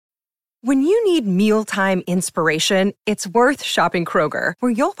When you need mealtime inspiration, it's worth shopping Kroger,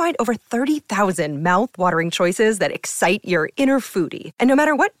 where you'll find over 30,000 mouth-watering choices that excite your inner foodie. And no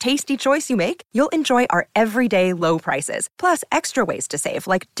matter what tasty choice you make, you'll enjoy our everyday low prices, plus extra ways to save,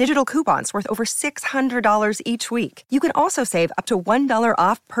 like digital coupons worth over $600 each week. You can also save up to $1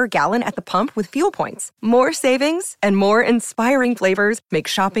 off per gallon at the pump with fuel points. More savings and more inspiring flavors make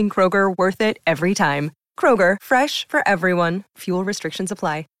shopping Kroger worth it every time. Kroger, fresh for everyone. Fuel restrictions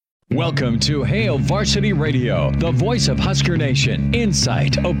apply. Welcome to Hail Varsity Radio, the voice of Husker Nation.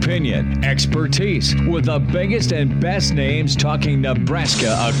 Insight, opinion, expertise, with the biggest and best names talking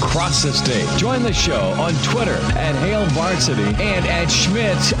Nebraska across the state. Join the show on Twitter at Hail Varsity and at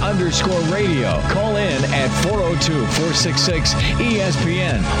Schmitz_radio. Call in at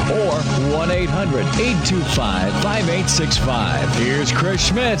 402-466-ESPN or 1-800-825-5865. Here's Chris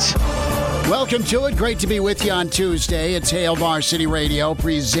Schmitz. Welcome to it. Great to be with you on Tuesday. It's Hail Varsity Radio,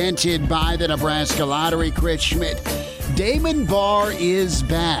 presented by the Nebraska Lottery. Chris Schmidt. Damon Barr is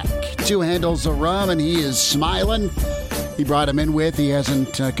back. 2 handles of rum, and he is smiling. He brought him in with. He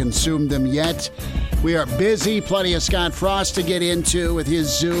hasn't consumed them yet. We are busy. Plenty of Scott Frost to get into with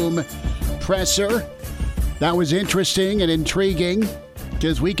his Zoom presser. That was interesting and intriguing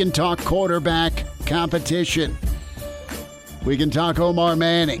because we can talk quarterback competition. We can talk Omar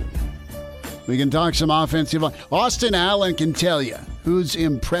Manning. We can talk some offensive. Austin Allen can tell you who's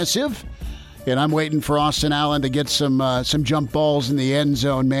impressive. And I'm waiting for Austin Allen to get some jump balls in the end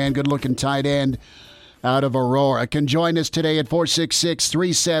zone, man. Good-looking tight end out of Aurora. Can join us today at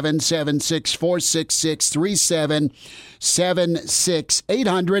 466-3776,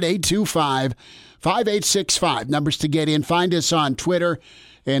 466-3776, 800-825-5865. Numbers to get in. Find us on Twitter.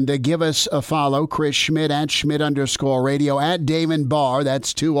 And give us a follow, Chris Schmidt, at Schmidt_radio, at Damon Barr.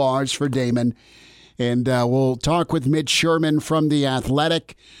 That's 2 R's for Damon. And we'll talk with Mitch Sherman from The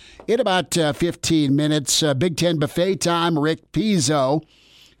Athletic in about 15 minutes. Big Ten buffet time. Rick Pizzo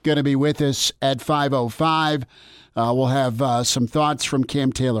going to be with us at 5:05. We'll have some thoughts from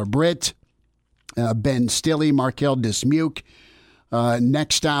Cam Taylor-Britt, Ben Stille, Markel Dismuke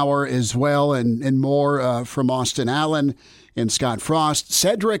next hour as well, and more from Austin Allen and Scott Frost.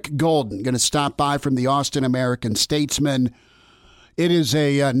 Cedric Golden going to stop by from the Austin American-Statesman. It is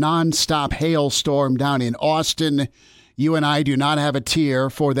a nonstop hailstorm down in Austin. You and I do not have a tier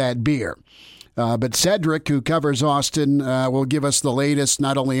for that beer. But Cedric, who covers Austin, will give us the latest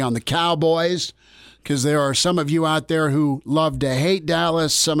not only on the Cowboys, because there are some of you out there who love to hate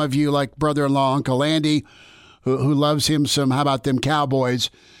Dallas, some of you like brother-in-law Uncle Andy, who loves him some, how about them Cowboys?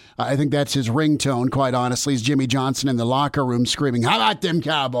 I think that's his ringtone, quite honestly, is Jimmy Johnson in the locker room screaming, how about them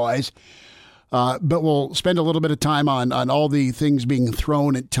Cowboys? But we'll spend a little bit of time on all the things being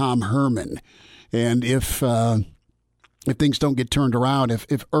thrown at Tom Herman. And if things don't get turned around,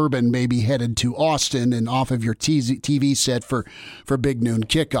 if Urban may be headed to Austin and off of your TV set for Big Noon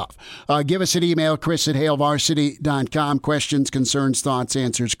Kickoff. Give us an email, chris@hailvarsity.com. Questions, concerns, thoughts,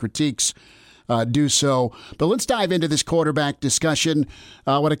 answers, critiques. Do so. But let's dive into this quarterback discussion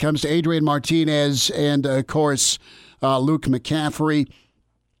when it comes to Adrian Martinez and, of course, Luke McCaffrey.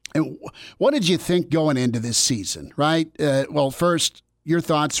 And what did you think going into this season, right? Well, first, your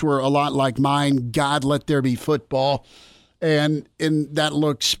thoughts were a lot like mine. God, let there be football. And that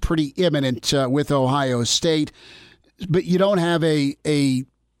looks pretty imminent with Ohio State. But you don't have a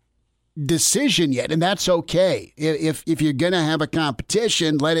decision yet, and that's okay. If you're going to have a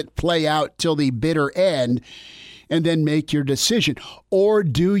competition, let it play out till the bitter end and then make your decision. Or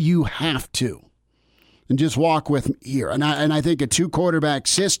do you have to? And just walk with me here. And I think of 2 quarterback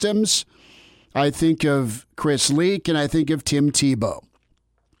systems. I think of Chris Leak and I think of Tim Tebow.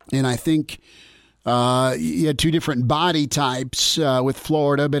 And I think you had 2 different body types with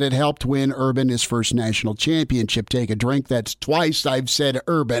Florida, but it helped win Urban his first national championship. Take a drink. That's twice I've said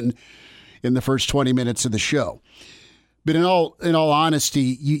Urban in the first 20 minutes of the show. But in all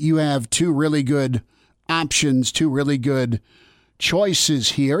honesty, you have 2 really good options, 2 really good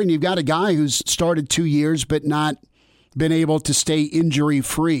choices here. And you've got a guy who's started 2 years but not been able to stay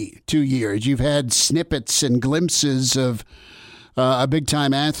injury-free 2 years. You've had snippets and glimpses of a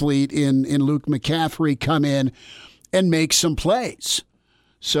big-time athlete in Luke McCaffrey come in and make some plays.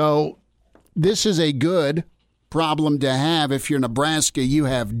 So this is a good problem to have. If you're Nebraska, you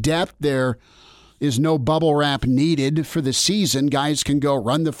have depth. There is no bubble wrap needed for the season. Guys can go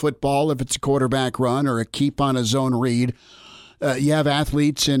run the football if it's a quarterback run or a keep on a zone read. You have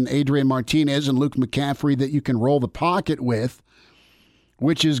athletes in Adrian Martinez and Luke McCaffrey that you can roll the pocket with,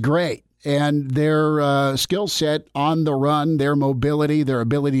 which is great. And their skill set on the run, their mobility, their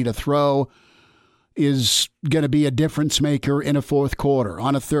ability to throw is going to be a difference maker in a fourth quarter,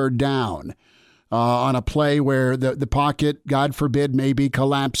 on a third down, on a play where the pocket, God forbid, may be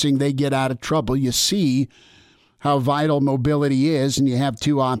collapsing, they get out of trouble. You see how vital mobility is, and you have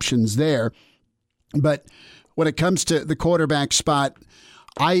two options there. But when it comes to the quarterback spot,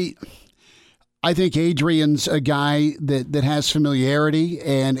 I think Adrian's a guy that has familiarity,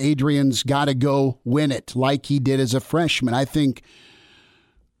 and Adrian's got to go win it like he did as a freshman. I think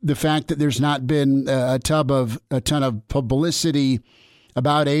the fact that there's not been a ton of publicity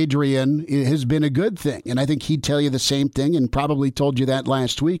about Adrian has been a good thing. And I think he'd tell you the same thing, and probably told you that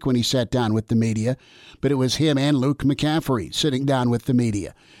last week when he sat down with the media. But it was him and Luke McCaffrey sitting down with the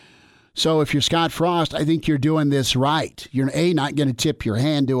media. So if you're Scott Frost, I think you're doing this right. You're, A, not going to tip your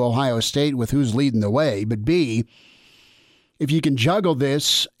hand to Ohio State with who's leading the way, but B, if you can juggle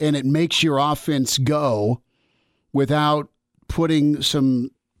this and it makes your offense go without putting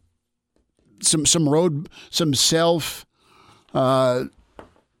some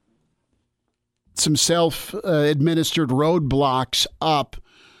self-administered roadblocks up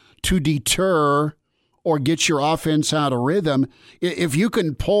to deter or get your offense out of rhythm. If you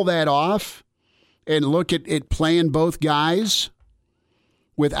can pull that off and look at it playing both guys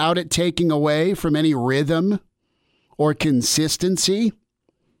without it taking away from any rhythm or consistency,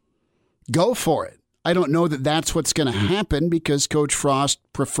 go for it. I don't know that that's what's going to happen because Coach Frost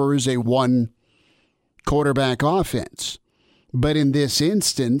prefers a one quarterback offense. But in this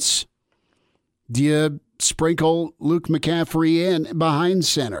instance, do you sprinkle Luke McCaffrey in behind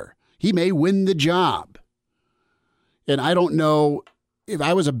center? He may win the job. And I don't know, if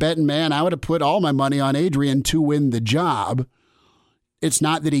I was a betting man, I would have put all my money on Adrian to win the job. It's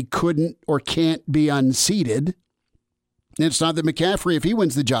not that he couldn't or can't be unseated. And it's not that McCaffrey, if he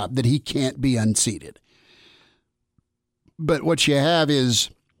wins the job, that he can't be unseated. But what you have is,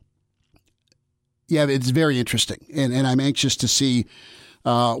 it's very interesting. And I'm anxious to see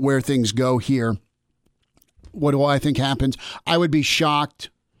where things go here. What do I think happens? I would be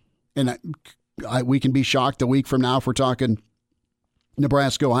shocked, and we can be shocked a week from now if we're talking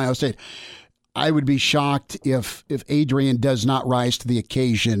Nebraska, Ohio State. I would be shocked if Adrian does not rise to the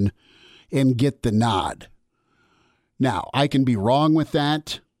occasion and get the nod. Now, I can be wrong with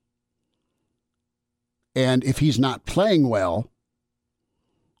that. And if he's not playing well,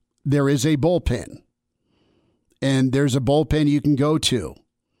 there is a bullpen. And there's a bullpen you can go to.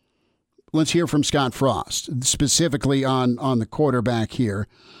 Let's hear from Scott Frost, specifically on the quarterback here.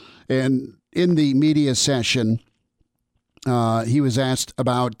 And in the media session, he was asked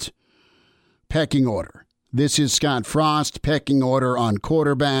about pecking order. This is Scott Frost, pecking order on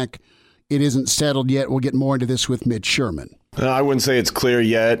quarterback. It isn't settled yet. We'll get more into this with Mitch Sherman. I wouldn't say it's clear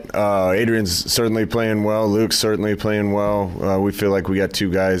yet. Adrian's certainly playing well. Luke's certainly playing well. We feel like we got two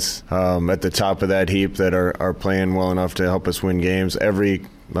guys at the top of that heap that are playing well enough to help us win games. Every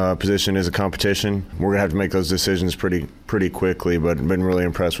position is a competition. We're going to have to make those decisions pretty quickly, but I've been really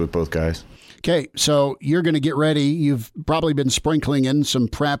impressed with both guys. Okay, so you're going to get ready. You've probably been sprinkling in some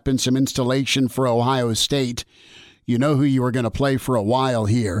prep and some installation for Ohio State. You know who you were going to play for a while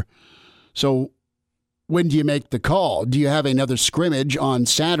here. So when do you make the call? Do you have another scrimmage on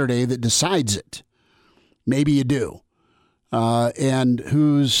Saturday that decides it? Maybe you do. And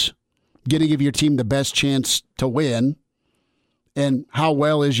who's going to give your team the best chance to win? And how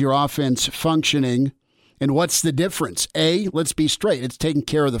well is your offense functioning? And what's the difference? A, let's be straight. It's taking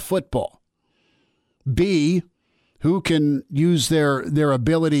care of the football. B, who can use their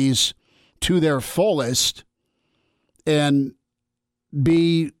abilities to their fullest and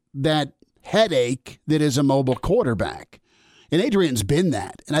be that headache that is a mobile quarterback. And Adrian's been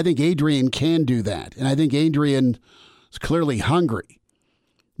that. And I think Adrian can do that. And I think Adrian is clearly hungry.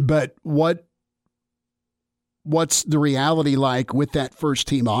 But what's the reality like with that first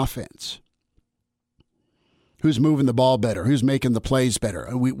team offense? Who's moving the ball better? Who's making the plays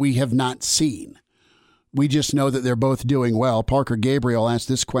better? We have not seen. We just know that they're both doing well. Parker Gabriel asked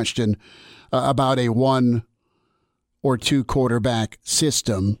this question about a one or two quarterback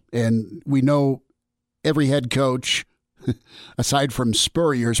system. And we know every head coach, aside from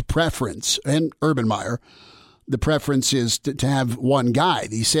Spurrier's preference and Urban Meyer, the preference is to have one guy.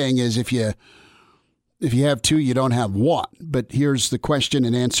 The saying is if you have two, you don't have one. But here's the question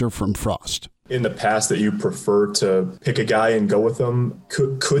and answer from Frost. In the past that you prefer to pick a guy and go with them,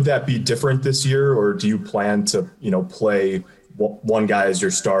 could that be different this year? Or do you plan to, play one guy as your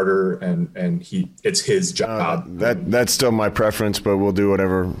starter and it's his job? That's still my preference, but we'll do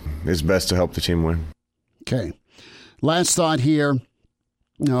whatever is best to help the team win. Okay. Last thought here,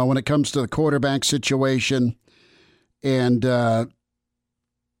 when it comes to the quarterback situation and the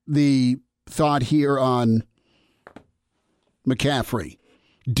thought here on McCaffrey.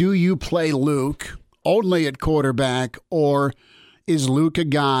 Do you play Luke only at quarterback, or is Luke a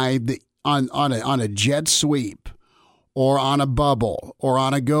guy that on a jet sweep or on a bubble or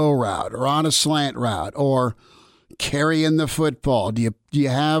on a go route or on a slant route or carrying the football? Do you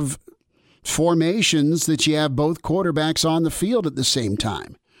have formations that you have both quarterbacks on the field at the same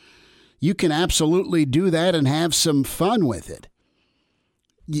time? You can absolutely do that and have some fun with it.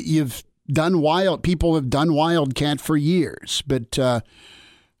 You've done people have done Wildcat for years, but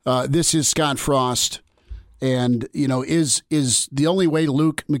this is Scott Frost. And, is the only way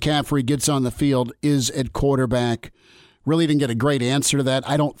Luke McCaffrey gets on the field is at quarterback. Really didn't get a great answer to that.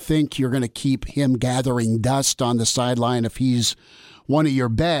 I don't think you're going to keep him gathering dust on the sideline if he's one of your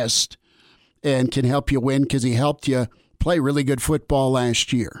best and can help you win, because he helped you play really good football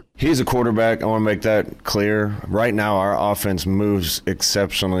last year. He's a quarterback. I want to make that clear. Right now, our offense moves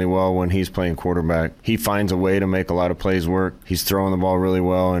exceptionally well when he's playing quarterback. He finds a way to make a lot of plays work. He's throwing the ball really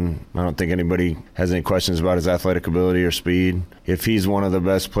well, and I don't think anybody has any questions about his athletic ability or speed. If he's one of the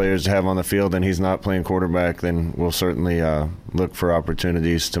best players to have on the field and he's not playing quarterback, then we'll certainly look for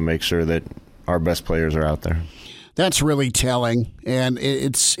opportunities to make sure that our best players are out there. That's really telling, and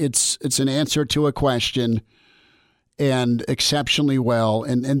it's an answer to a question, and exceptionally well,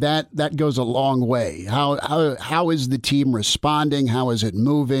 and that goes a long way. How is the team responding? How is it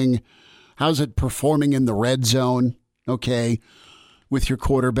moving? How's it performing in the red zone? Okay, with your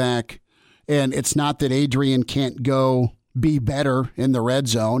quarterback, and it's not that Adrian can't go be better in the red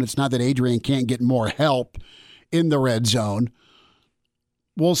zone. It's not that Adrian can't get more help in the red zone.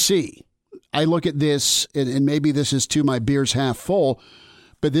 We'll see. I look at this, and maybe this is to my beer's half full,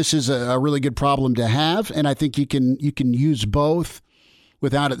 but this is a really good problem to have, and I think you can use both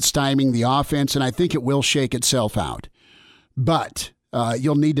without it stymieing the offense, and I think it will shake itself out. But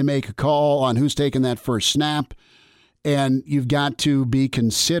you'll need to make a call on who's taking that first snap, and you've got to be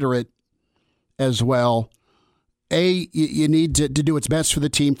considerate as well. A, you need to do what's best for the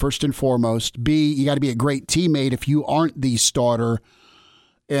team first and foremost. B, you got to be a great teammate if you aren't the starter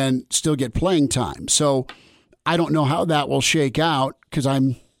and still get playing time. So I don't know how that will shake out, because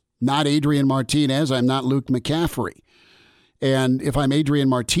I'm not Adrian Martinez. I'm not Luke McCaffrey. And if I'm Adrian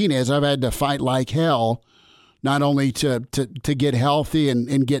Martinez, I've had to fight like hell, not only to get healthy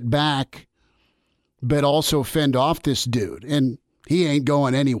and get back, but also fend off this dude. And he ain't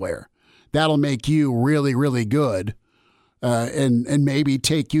going anywhere. That'll make you really, really good, and maybe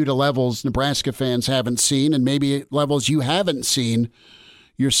take you to levels Nebraska fans haven't seen, and maybe levels you haven't seen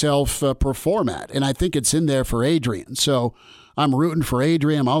yourself perform at. And I think it's in there for Adrian. So I'm rooting for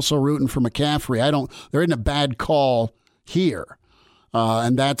Adrian. I'm also rooting for McCaffrey. There isn't a bad call here.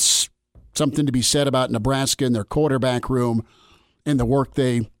 And that's something to be said about Nebraska and their quarterback room and the work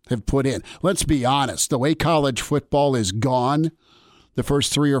they have put in. Let's be honest. The way college football is gone the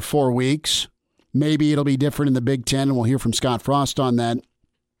first 3 or 4 weeks, maybe it'll be different in the Big Ten, and we'll hear from Scott Frost on that.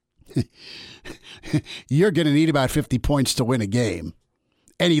 You're going to need about 50 points to win a game.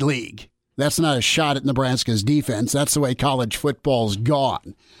 Any league. That's not a shot at Nebraska's defense. That's the way college football's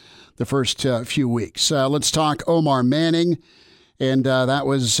gone the first few weeks. Let's talk Omar Manning. And that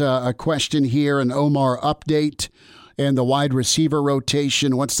was a question here, an Omar update and the wide receiver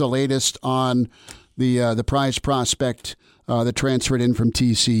rotation. What's the latest on the prize prospect that transferred in from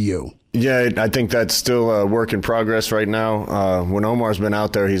TCU? Yeah, I think that's still a work in progress right now. When Omar's been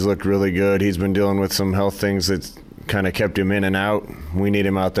out there, he's looked really good. He's been dealing with some health things that's kind of kept him in and out. We need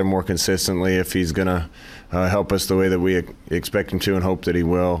him out there more consistently if he's going to help us the way that we expect him to and hope that he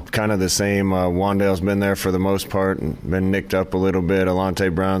will. Kind of the same. Wandale's been there for the most part and been nicked up a little bit.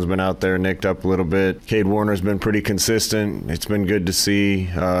 Alante Brown's been out there nicked up a little bit. Cade Warner's been pretty consistent. It's been good to see.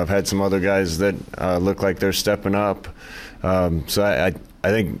 I've had some other guys that look like they're stepping up. So I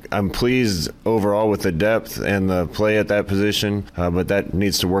think I'm pleased overall with the depth and the play at that position, but that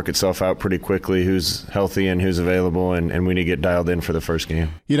needs to work itself out pretty quickly, who's healthy and who's available, and we need to get dialed in for the first game.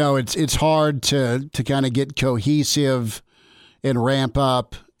 You know, it's hard to kind of get cohesive and ramp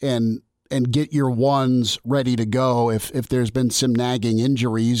up and get your ones ready to go if there's been some nagging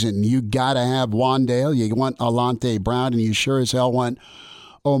injuries, and you got to have Wandale, you want Alante Brown, and you sure as hell want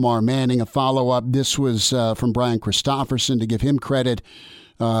Omar Manning. A follow-up. This was from Brian Christopherson, to give him credit,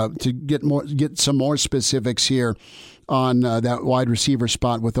 to get some more specifics here on that wide receiver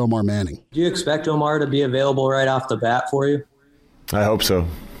spot with Omar Manning. Do you expect Omar to be available right off the bat for you? I hope so.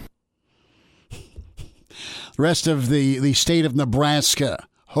 The rest of the state of Nebraska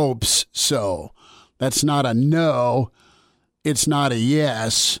hopes so. That's not a no. It's not a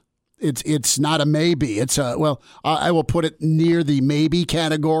yes. It's not a maybe. It's a, well, I will put it near the maybe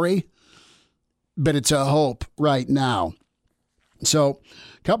category. but it's a hope right now. So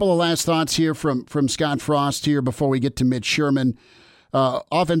a couple of last thoughts here from Scott Frost here before we get to Mitch Sherman.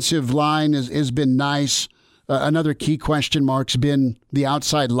 Offensive line has been nice. Another key question mark's been the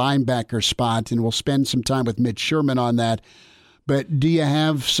outside linebacker spot, and we'll spend some time with Mitch Sherman on that. But do you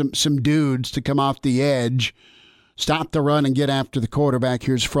have some dudes to come off the edge, stop the run, and get after the quarterback?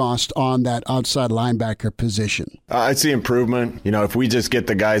 Here's Frost on that outside linebacker position. I see improvement. If we just get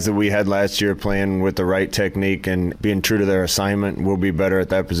the guys that we had last year playing with the right technique and being true to their assignment, we'll be better at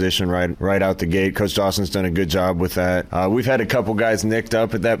that position right out the gate. Coach Dawson's done a good job with that. We've had a couple guys nicked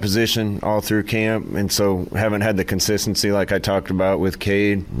up at that position all through camp, and so haven't had the consistency like I talked about with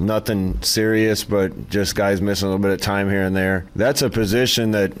Cade. Nothing serious, but just guys missing a little bit of time here and there. That's a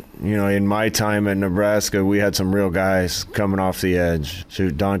position that, in my time at Nebraska, we had some real guys coming off the edge.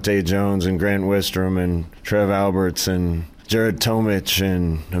 Shoot, Dante Jones and Grant Wistrom and Trev Alberts and Jared Tomich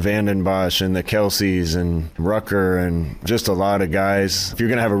and Vanden Bosch and the Kelseys and Rucker and just a lot of guys. If you're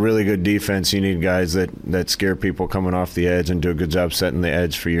going to have a really good defense, you need guys that scare people coming off the edge and do a good job setting the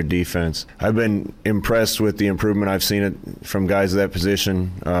edge for your defense. I've been impressed with the improvement I've seen it from guys at that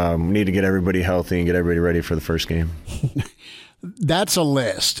position. We need to get everybody healthy and get everybody ready for the first game. That's a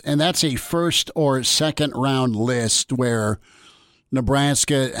list, and that's a first or second round list where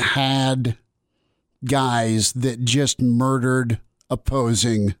Nebraska had guys that just murdered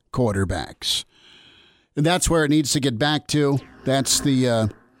opposing quarterbacks. And that's where it needs to get back to. That's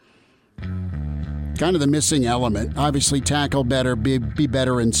the kind of the missing element. Obviously, tackle better, be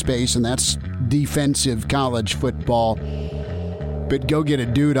better in space, and that's defensive college football. But go get a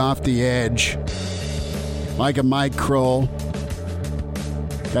dude off the edge like a Mike Kroll.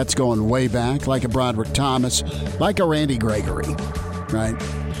 That's going way back, like a Broderick Thomas, like a Randy Gregory, right?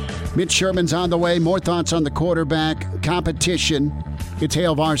 Mitch Sherman's on the way. More thoughts on the quarterback competition. It's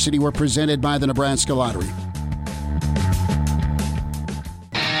Hail Varsity. We're presented by the Nebraska Lottery.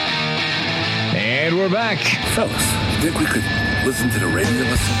 And we're back. Fellas, think we could listen to the radio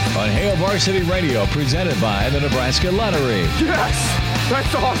on Hail Varsity Radio, presented by the Nebraska Lottery. Yes!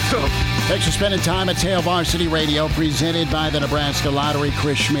 That's awesome! Thanks for spending time at Hail Varsity Radio, presented by the Nebraska Lottery.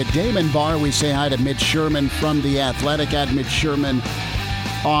 Chris Schmidt, Damon Barr. We say hi to Mitch Sherman from The Athletic, at Mitch Sherman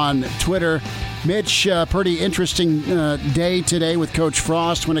on Twitter. Mitch, pretty interesting day today with Coach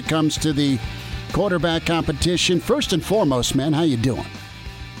Frost when it comes to the quarterback competition. First and foremost, man, how you doing?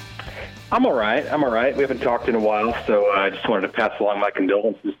 I'm all right. We haven't talked in a while, so I just wanted to pass along my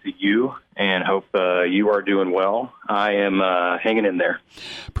condolences to you and hope you are doing well. I am hanging in there.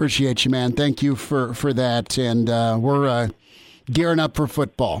 Appreciate you, man. Thank you for that. And we're gearing up for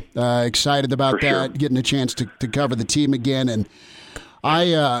football. Excited about that, sure. Getting a chance to cover the team again. And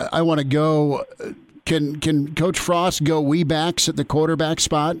I want to go. Can Coach Frost go backs at the quarterback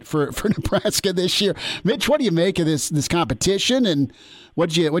spot for Nebraska this year? Mitch, what do you make of this competition, and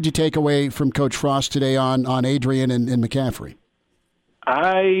what'd you take away from Coach Frost today on Adrian and McCaffrey?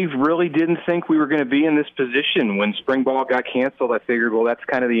 I really didn't think we were going to be in this position when spring ball got canceled. I figured, well, that's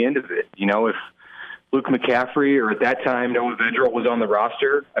kind of the end of it. If Luke McCaffrey, or at that time Noah Vedral, was on the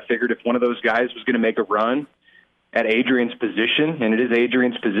roster, I figured if one of those guys was going to make a run at Adrian's position, and it is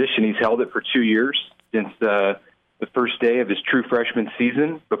Adrian's position. He's held it for 2 years since the first day of his true freshman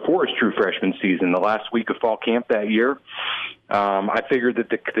season, before his true freshman season, the last week of fall camp that year. I figured that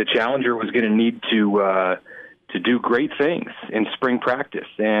the challenger was going to need to do great things in spring practice.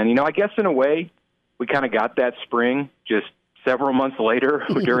 And, I guess in a way we kind of got that spring just several months later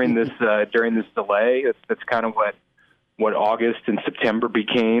during this delay. That's kind of what August and September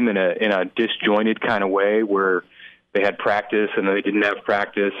became in a disjointed kind of way, where they had practice and then they didn't have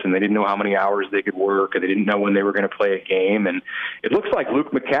practice, and they didn't know how many hours they could work, and they didn't know when they were going to play a game. And it looks like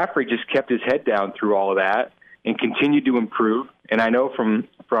Luke McCaffrey just kept his head down through all of that and continued to improve. And I know from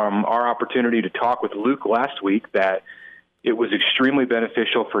our opportunity to talk with Luke last week that it was extremely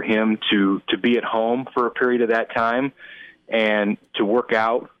beneficial for him to be at home for a period of that time and to work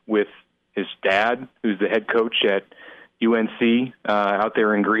out with his dad, who's the head coach at UNC out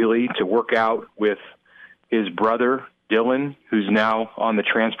there in Greeley, to work out with his brother, Dylan, who's now on the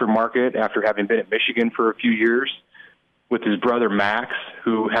transfer market after having been at Michigan for a few years, with his brother, Max,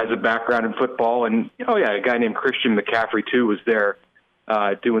 who has a background in football. And, a guy named Christian McCaffrey, too, was there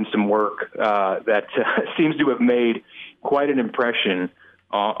doing some work that seems to have made quite an impression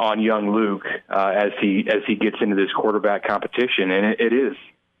on young Luke as he gets into this quarterback competition. And it is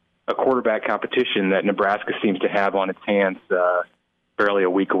a quarterback competition that Nebraska seems to have on its hands barely a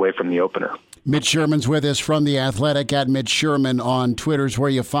week away from the opener. Mitch Sherman's with us from The Athletic, at Mitch Sherman on Twitter's where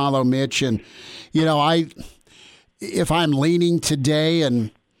you follow Mitch. And, if I'm leaning today,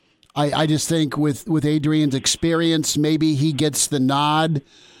 and I just think with Adrian's experience, maybe he gets the nod.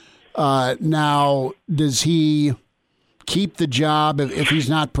 Now, does he keep the job if he's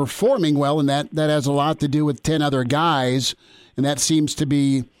not performing well? And that has a lot to do with 10 other guys, and that seems to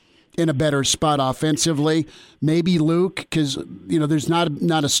be in a better spot offensively. Maybe Luke, because there's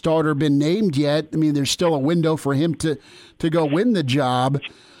not a starter been named yet. I mean, there's still a window for him to go win the job.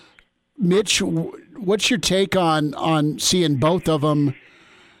 Mitch, what's your take on seeing both of them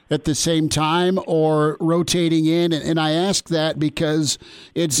at the same time or rotating in? And I ask that because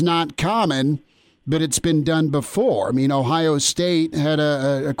it's not common, but it's been done before. I mean, Ohio State had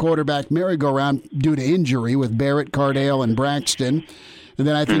a quarterback merry-go-round due to injury with Barrett, Cardale, and Braxton. And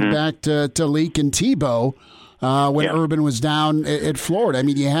then I think back to Leak and Tebow when Urban was down at Florida. I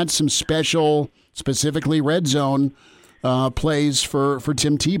mean, you had some special, specifically red zone plays for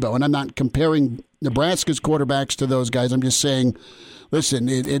Tim Tebow. And I'm not comparing Nebraska's quarterbacks to those guys. I'm just saying, listen,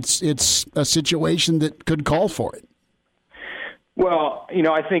 it's a situation that could call for it. Well,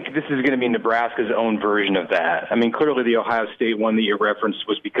 I think this is going to be Nebraska's own version of that. I mean, clearly the Ohio State one that you referenced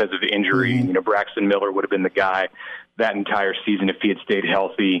was because of injury. Mm-hmm. Braxton Miller would have been the guy that entire season if he had stayed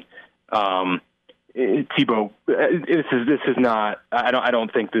healthy. Tebow, this is not. I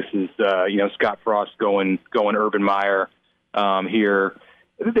don't think this is Scott Frost going Urban Meyer here.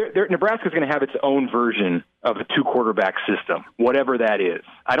 Nebraska's going to have its own version of a 2-quarterback system, whatever that is.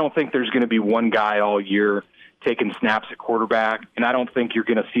 I don't think there's going to be one guy all year taking snaps at quarterback, and I don't think you're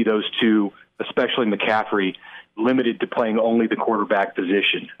going to see those two, especially McCaffrey, limited to playing only the quarterback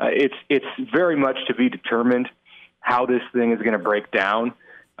position. It's very much to be determined how this thing is going to break down.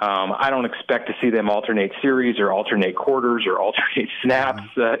 I don't expect to see them alternate series or alternate quarters or alternate snaps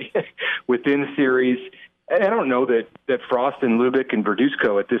within series. And I don't know that Frost and Lubick and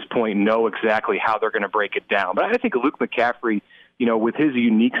Verduzco at this point know exactly how they're going to break it down. But I think Luke McCaffrey, with his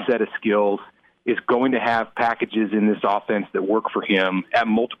unique set of skills, is going to have packages in this offense that work for him at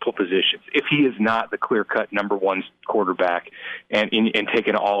multiple positions. If he is not the clear-cut number one quarterback and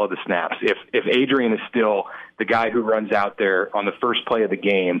taking all of the snaps, if Adrian is still the guy who runs out there on the first play of the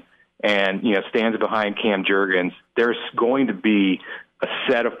game and stands behind Cam Jurgens, there's going to be a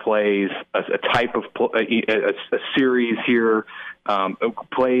set of plays, a type of a series here,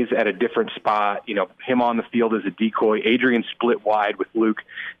 plays at a different spot. Him on the field as a decoy. Adrian split wide with Luke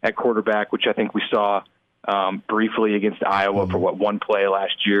at quarterback, which I think we saw briefly against Iowa for one play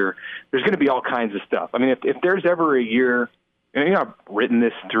last year. There's going to be all kinds of stuff. I mean, if there's ever a year, and I've written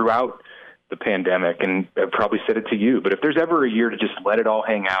this throughout the pandemic, and I've probably said it to you, but if there's ever a year to just let it all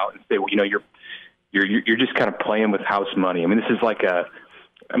hang out and say, well, you're just kind of playing with house money. I mean,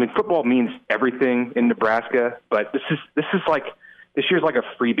 football means everything in Nebraska, but this year's like a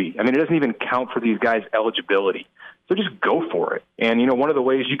freebie. I mean, it doesn't even count for these guys' eligibility. So just go for it. And, one of the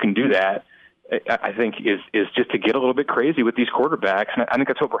ways you can do that, I think, is just to get a little bit crazy with these quarterbacks. And I think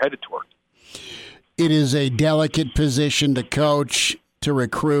that's what we're headed toward. It is a delicate position to coach, to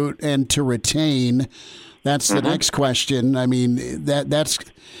recruit, and to retain. That's the next question. I mean, that's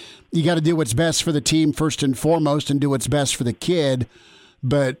you got to do what's best for the team first and foremost and do what's best for the kid.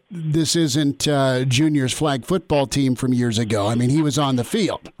 But this isn't Junior's flag football team from years ago. I mean, he was on the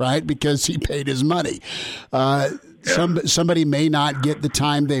field, right, because he paid his money. Somebody may not get the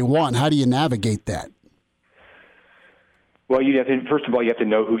time they want. How do you navigate that? Well, first of all, you have to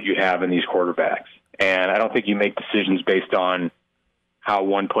know who you have in these quarterbacks. And I don't think you make decisions based on how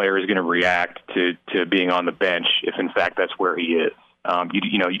one player is going to react to being on the bench if, in fact, that's where he is.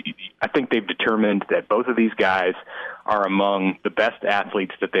 I think they've determined that both of these guys are among the best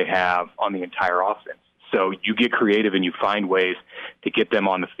athletes that they have on the entire offense. So you get creative and you find ways to get them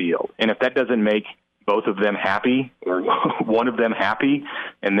on the field. And if that doesn't make both of them happy or one of them happy,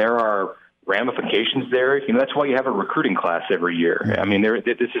 and there are ramifications there, that's why you have a recruiting class every year. I mean,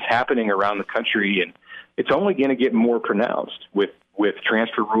 this is happening around the country, and it's only going to get more pronounced with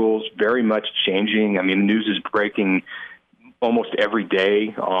transfer rules very much changing. I mean, news is breaking almost every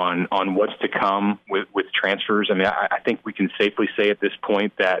day on what's to come with transfers. I mean, I think we can safely say at this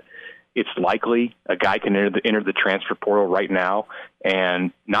point that it's likely a guy can enter the transfer portal right now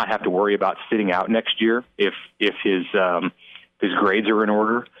and not have to worry about sitting out next year if his grades are in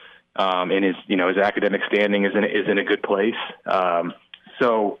order and his academic standing is in a good place.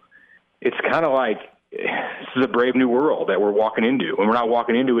 So it's kind of like this is a brave new world that we're walking into, and we're not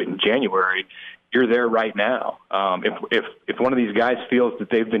walking into it in January. You're there right now. If one of these guys feels that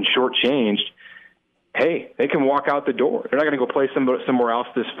they've been shortchanged, hey, they can walk out the door. They're not going to go play somewhere else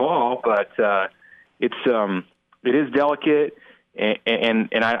this fall, but it is delicate, and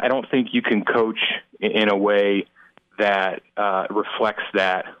I don't think you can coach in a way that reflects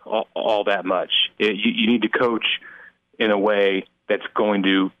that all that much. You need to coach in a way that's going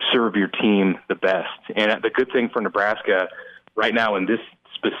to serve your team the best. And the good thing for Nebraska right now in this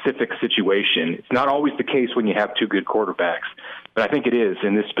specific situation, it's not always the case when you have two good quarterbacks, but I think it is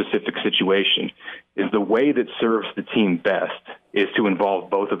in this specific situation, is the way that serves the team best is to involve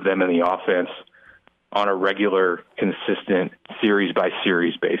both of them in the offense on a regular, consistent,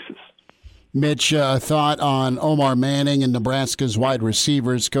 series-by-series basis. Mitch, a thought on Omar Manning and Nebraska's wide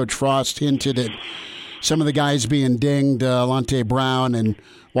receivers. Coach Frost hinted at some of the guys being dinged, Alante Brown and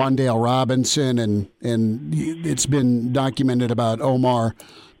Wan'Dale Robinson, and it's been documented about Omar,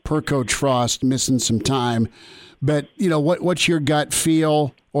 per Coach Frost, missing some time. But, what's your gut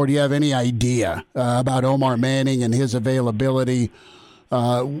feel, or do you have any idea about Omar Manning and his availability?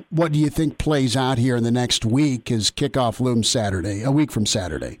 What do you think plays out here in the next week as kickoff looms Saturday, a week from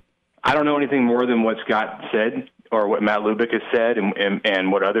Saturday? I don't know anything more than what Scott said or what Matt Lubick has said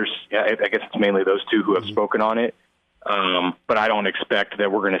and what others, I guess it's mainly those two who have spoken on it. But I don't expect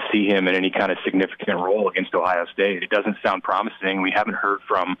that we're going to see him in any kind of significant role against Ohio State. It doesn't sound promising. We haven't heard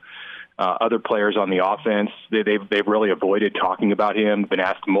from other players on the offense. They've really avoided talking about him, been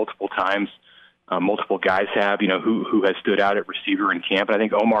asked multiple times. Multiple guys have, who has stood out at receiver in camp. And I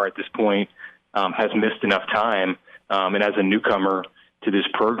think Omar at this point has missed enough time. And as a newcomer to this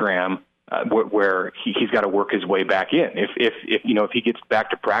program, where he's got to work his way back in. If he gets back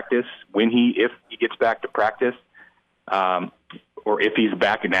to practice, if he gets back to practice, or if he's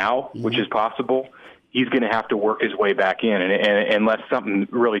back now, which is possible, he's going to have to work his way back in. And unless something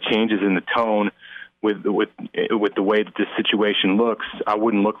really changes in the tone with the way that this situation looks, I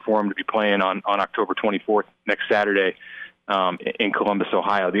wouldn't look for him to be playing on October 24th, next Saturday, in Columbus,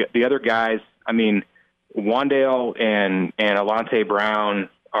 Ohio. The other guys, I mean, Wan'Dale and Alante Brown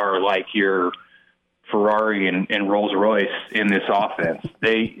are like your Ferrari and Rolls Royce in this offense.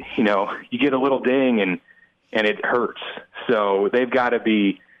 They, you get a little ding and it hurts. So they've got to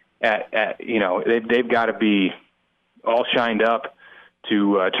be they've got to be all shined up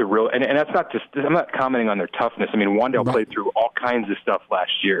to real. And that's not just, I'm not commenting on their toughness. I mean, Wan'Dale played through all kinds of stuff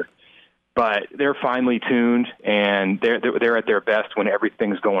last year, but they're finely tuned and they're at their best when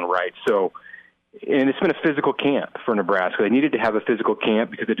everything's going right. So, and it's been a physical camp for Nebraska. They needed to have a physical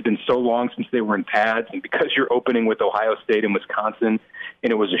camp because it's been so long since they were in pads, and because you're opening with Ohio State and Wisconsin,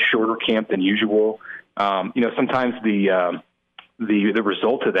 and it was a shorter camp than usual. Sometimes the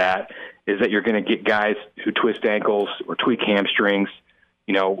result of that is that you're going to get guys who twist ankles or tweak hamstrings,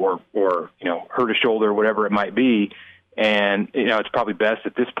 or hurt a shoulder, whatever it might be. And it's probably best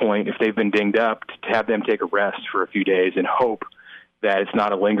at this point, if they've been dinged up, to have them take a rest for a few days and hope that it's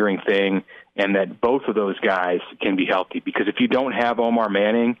not a lingering thing and that both of those guys can be healthy. Because if you don't have Omar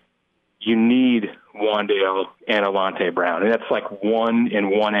Manning, you need Wan'Dale and Alante Brown. And that's like 1 and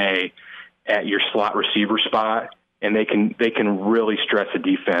 1A at your slot receiver spot, and they can really stress a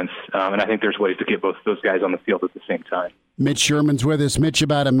defense. And I think there's ways to get both of those guys on the field at the same time. Mitch Sherman's with us. Mitch,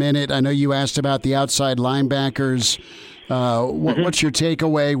 about a minute. I know you asked about the outside linebackers. What's your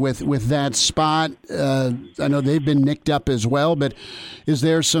takeaway with that spot? I know they've been nicked up as well, but is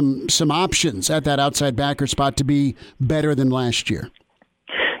there some options at that outside backer spot to be better than last year?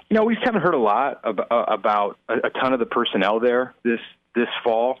 We just haven't heard a lot about a ton of the personnel there this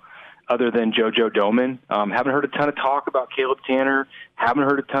fall, other than JoJo Doman. Haven't heard a ton of talk about Caleb Tanner. Haven't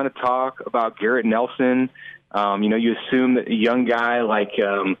heard a ton of talk about Garrett Nelson. You assume that a young guy like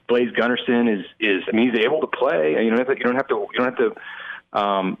Blaise Gunnerson is he's able to play. You don't have to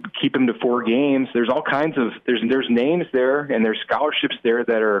keep him to 4 games. There's all kinds of there's names there and there's scholarships there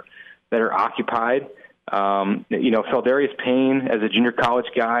that are occupied. Feldarius Payne, as a junior college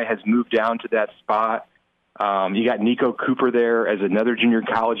guy, has moved down to that spot. You got Nico Cooper there as another junior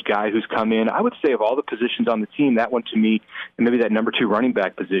college guy who's come in. I would say of all the positions on the team, that one to me, and maybe that number 2 running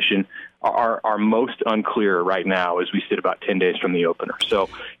back position, are most unclear right now as we sit about 10 days from the opener. So,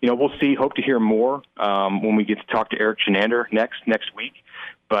 we'll see. Hope to hear more when we get to talk to Eric Shenander next week.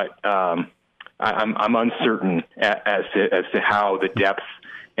 But I'm uncertain as to how the depth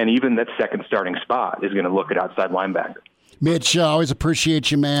and even that second starting spot is going to look at outside linebacker. Mitch, always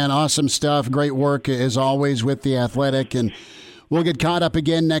appreciate you, man. Awesome stuff. Great work, as always, with The Athletic. And we'll get caught up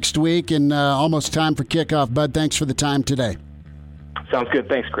again next week, and almost time for kickoff. Bud, thanks for the time today. Sounds good.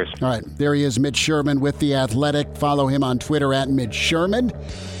 Thanks, Chris. All right. There he is, Mitch Sherman with The Athletic. Follow him on Twitter at Mitch Sherman.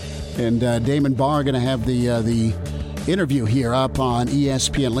 And Damon Barr going to have the interview here up on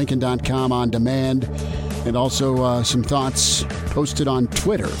ESPNLincoln.com on demand. And also some thoughts posted on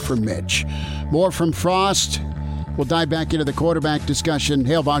Twitter from Mitch. More from Frost. We'll dive back into the quarterback discussion.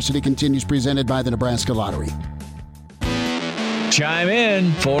 Hail Varsity continues, presented by the Nebraska Lottery. Chime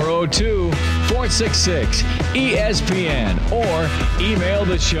in 402-466-ESPN or email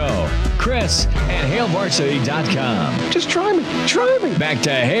the show, Chris@HailVarsity.com. Just try me. Back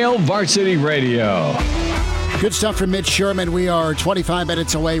to Hail Varsity Radio. Good stuff from Mitch Sherman. We are 25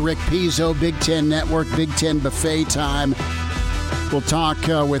 minutes away. Rick Pizzo, Big Ten Network, Big Ten Buffet time. We'll talk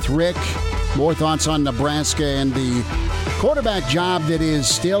with Rick. More thoughts on Nebraska and the quarterback job that is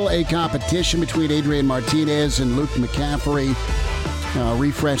still a competition between Adrian Martinez and Luke McCaffrey.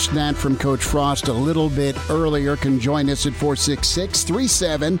 Refreshed that from Coach Frost a little bit earlier. Can join us at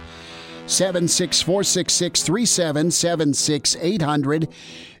 466-3776, 466-3776,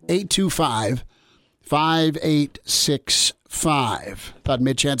 825-5865. Thought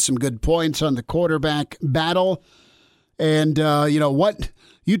Mitch had some good points on the quarterback battle. And, what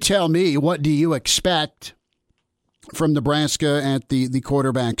you tell me, what do you expect from Nebraska at the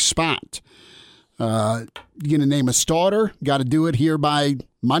quarterback spot? You're going to name a starter? Got to do it here by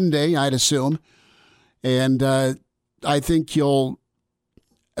Monday, I'd assume. And I think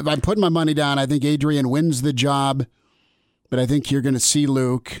if I'm putting my money down, I think Adrian wins the job. But I think you're going to see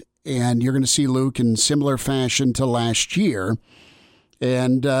Luke, and you're going to see Luke in similar fashion to last year.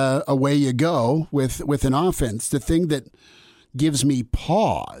 And away you go with an offense. The thing that gives me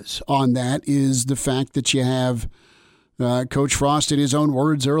pause on that is the fact that you have Coach Frost, in his own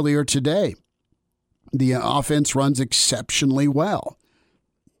words earlier today, the offense runs exceptionally well.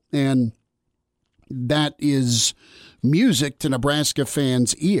 And that is music to Nebraska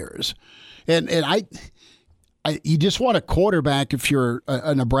fans' ears. And you just want a quarterback, if you're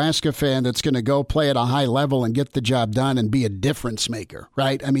a Nebraska fan, that's going to go play at a high level and get the job done and be a difference maker,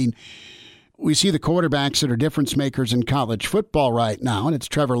 right? I mean, we see the quarterbacks that are difference makers in college football right now, and it's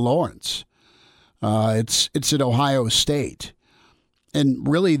Trevor Lawrence. It's at Ohio State. And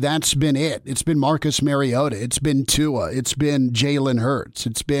really, that's been it. It's been Marcus Mariota. It's been Tua. It's been Jalen Hurts.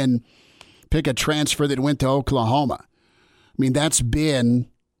 It's been pick a transfer that went to Oklahoma. I mean, that's been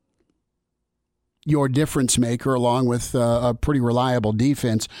your difference maker along with a pretty reliable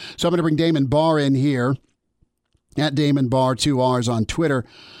defense. So I'm going to bring Damon Barr in here, at Damon Barr, 2 R's on Twitter.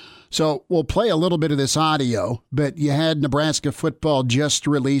 So we'll play a little bit of this audio, but you had Nebraska football just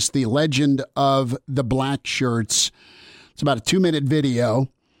released the Legend of the Black Shirts. It's about a 2-minute video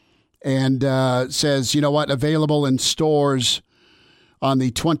and says, available in stores on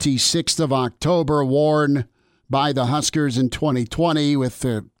the 26th of October, worn by the Huskers in 2020 with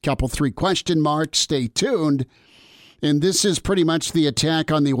a couple 3 question marks. Stay tuned. And this is pretty much the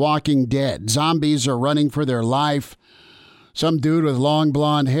attack on The Walking Dead. Zombies are running for their life. Some dude with long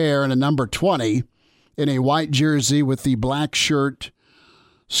blonde hair and a number 20 in a white jersey with the black shirt,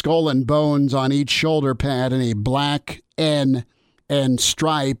 skull and bones on each shoulder pad, and a black N and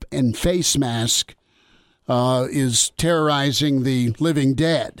stripe and face mask is terrorizing the living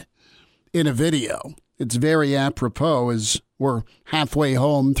dead in a video. It's very apropos as we're halfway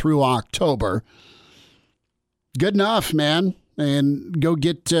home through October. Good enough, man. And go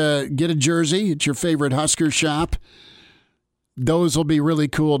get a jersey at your favorite Husker shop. Those will be really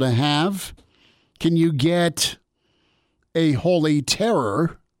cool to have. Can you get a Holy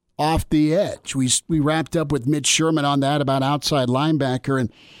Terror off the edge? We wrapped up with Mitch Sherman on that about outside linebacker, and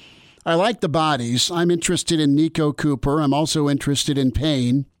I like the bodies. I'm interested in Nico Cooper. I'm also interested in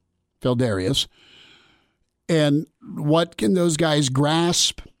Payne, Feldarius. And what can those guys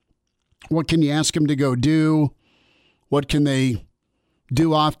grasp? What can you ask them to go do? What can they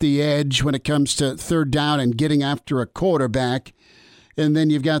do off the edge when it comes to third down and getting after a quarterback? And then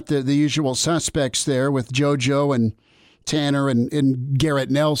you've got the usual suspects there with JoJo and Tanner and Garrett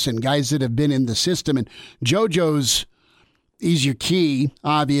Nelson, guys that have been in the system. And JoJo's, he's your key,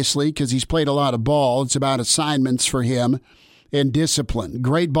 obviously, because he's played a lot of ball. It's about assignments for him and discipline.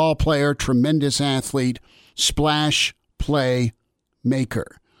 Great ball player, tremendous athlete, splash play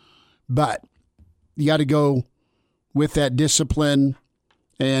maker. But you got to go with that discipline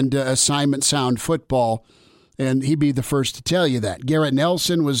and assignment sound football, and he'd be the first to tell you that. Garrett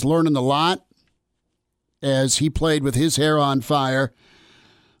Nelson was learning a lot as he played with his hair on fire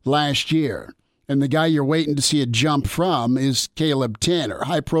last year. And the guy you're waiting to see a jump from is Caleb Tanner,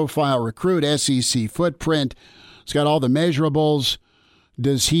 high-profile recruit, SEC footprint. He's got all the measurables.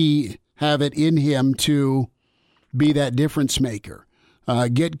 Does he have it in him to be that difference maker?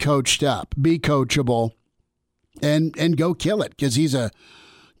 Get coached up, be coachable, and go kill it, because he's a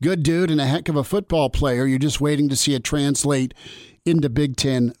good dude and a heck of a football player. You're just waiting to see it translate into Big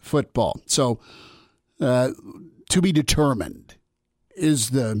Ten football. So to be determined is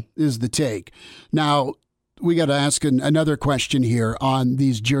the take. Now, we got to ask another question here on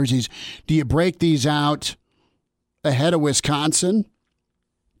these jerseys. Do you break these out ahead of Wisconsin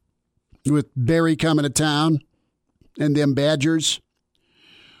with Barry coming to town and them Badgers?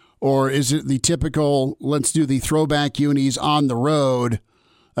 Or is it the typical, let's do the throwback unis on the road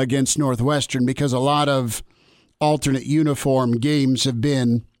against Northwestern? Because a lot of alternate uniform games have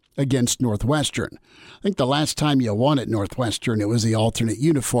been against Northwestern. I think the last time you won at Northwestern, it was the alternate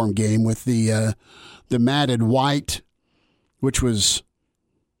uniform game with the matted white, which was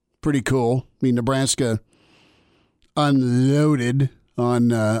pretty cool. I mean, Nebraska unloaded on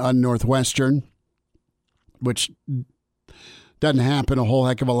Northwestern, which doesn't happen a whole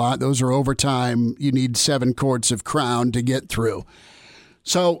heck of a lot. Those are overtime. You need 7 quarts of Crown to get through.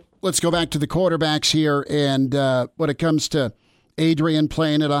 So let's go back to the quarterbacks here. And when it comes to Adrian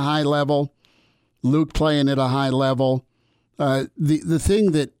playing at a high level, Luke playing at a high level, the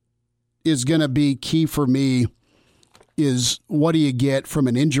thing that is going to be key for me is what do you get from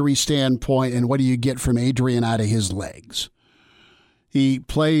an injury standpoint and what do you get from Adrian out of his legs? He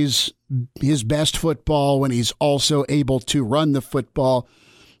plays his best football when he's also able to run the football.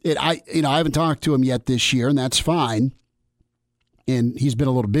 I haven't talked to him yet this year, and that's fine. And he's been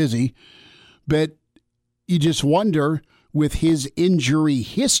a little busy. But you just wonder, with his injury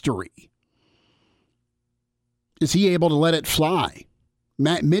history, is he able to let it fly?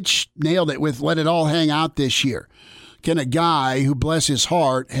 Mitch nailed it with let it all hang out this year. Can a guy who, bless his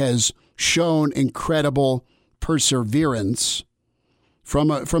heart, has shown incredible perseverance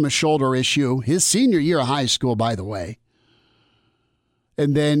from a shoulder issue, his senior year of high school, by the way.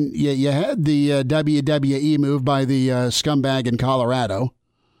 And then you had the WWE move by the scumbag in Colorado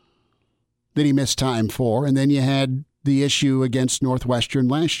that he missed time for. And then you had the issue against Northwestern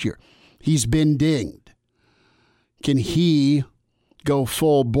last year. He's been dinged. Can he go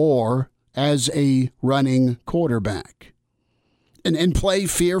full bore as a running quarterback and play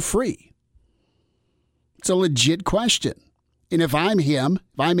fear-free? It's a legit question. And if I'm him,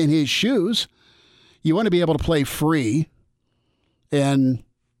 if I'm in his shoes, you want to be able to play free and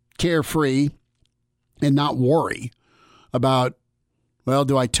carefree and not worry about, well,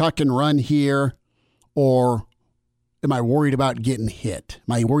 do I tuck and run here or am I worried about getting hit?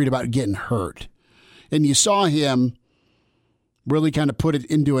 Am I worried about getting hurt? And you saw him really kind of put it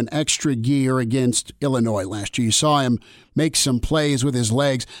into an extra gear against Illinois last year. You saw him make some plays with his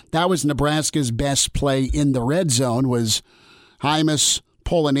legs. That was Nebraska's best play in the red zone, was Hymas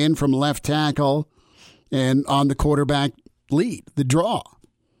pulling in from left tackle and on the quarterback lead, the draw.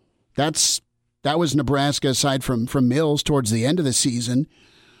 That was Nebraska, aside from Mills towards the end of the season.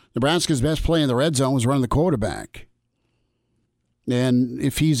 Nebraska's best play in the red zone was running the quarterback. And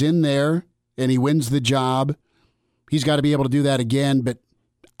if he's in there and he wins the job, he's got to be able to do that again, but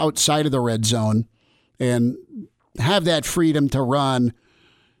outside of the red zone, and have that freedom to run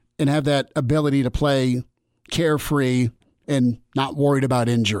and have that ability to play carefree and not worried about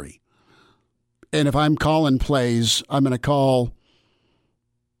injury. And if I'm calling plays, I'm going to call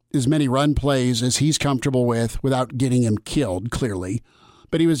as many run plays as he's comfortable with without getting him killed, clearly.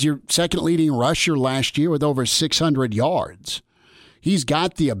 But he was your second leading rusher last year with over 600 yards. He's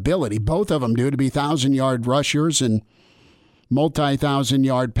got the ability, both of them do, to be 1,000-yard rushers and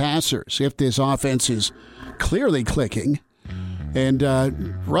multi-1,000-yard passers if this offense is clearly clicking. And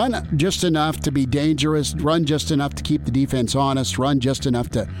run just enough to be dangerous, run just enough to keep the defense honest, run just enough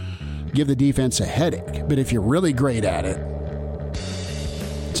to give the defense a headache. But if you're really great at it,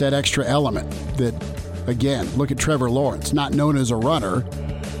 it's that extra element that, again, look at Trevor Lawrence, not known as a runner,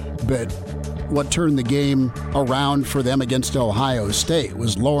 but what turned the game around for them against Ohio State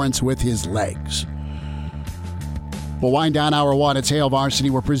was Lawrence with his legs. We'll wind down hour one. It's Hail Varsity.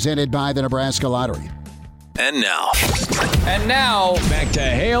 We're presented by the Nebraska Lottery. And now, back to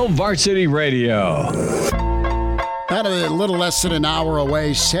Hail Varsity Radio. About a little less than an hour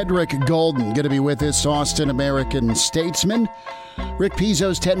away, Cedric Golden going to be with us, Austin American statesman. Rick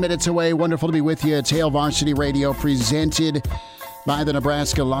Pizzo's 10 minutes away. Wonderful to be with you. It's Hail Varsity Radio, presented by the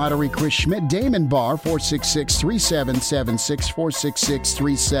Nebraska Lottery. Chris Schmidt, Damon Barr,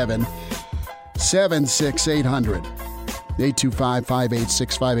 466-3776, 466-3776, 800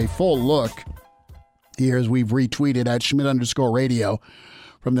 825-5865. A full look here as we've retweeted at Schmidt_radio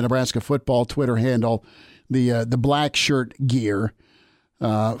from the Nebraska football Twitter handle, the black shirt gear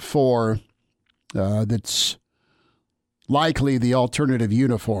for that's likely the alternative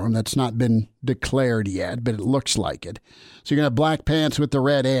uniform that's not been declared yet, but it looks like it. So you're going to have black pants with the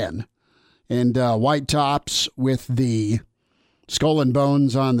red N and white tops with the skull and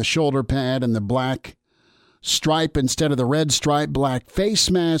bones on the shoulder pad and the black stripe instead of the red stripe, black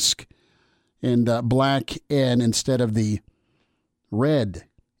face mask, and black N instead of the red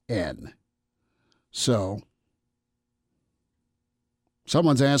N. So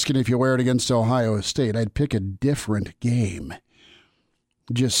Someone's asking if you wear it against Ohio State. I'd pick a different game.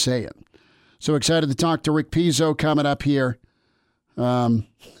 Just saying. So excited to talk to Rick Pizzo coming up here. Yay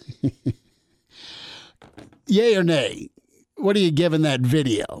or nay? What are you giving that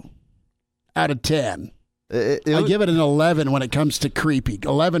video out of 10? I give it an 11 when it comes to creepy.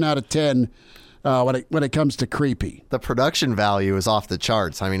 11 out of 10 when it comes to creepy. The production value is off the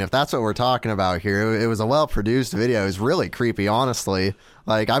charts. I mean, if that's what we're talking about here, it was a well-produced video. It was really creepy, honestly.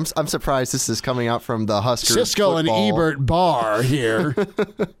 Like, I'm surprised this is coming out from the Husker Siskel football. and Ebert bar here.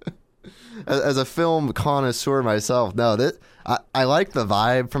 As a film connoisseur myself, no, I like the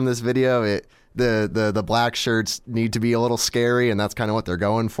vibe from this video. The black shirts need to be a little scary, and that's kind of what they're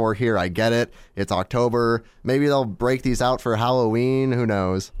going for here. I get it. It's October. Maybe they'll break these out for Halloween. Who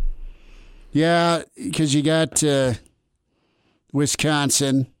knows? Yeah, because you got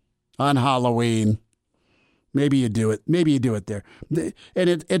Wisconsin on Halloween. Maybe you do it. Maybe you do it there. And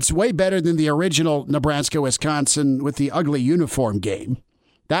it's way better than the original Nebraska-Wisconsin with the ugly uniform game.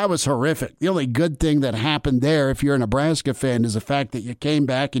 That was horrific. The only good thing that happened there, if you're a Nebraska fan, is the fact that you came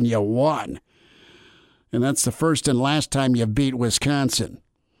back and you won. And that's the first and last time you beat Wisconsin.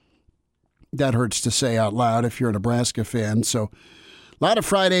 That hurts to say out loud if you're a Nebraska fan. So a lot of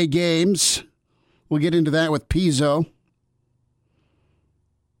Friday games. We'll get into that with Pizzo.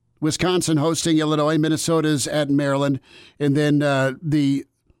 Wisconsin hosting Illinois. Minnesota's at Maryland. And then the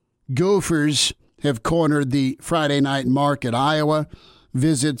Gophers have cornered the Friday night market. Iowa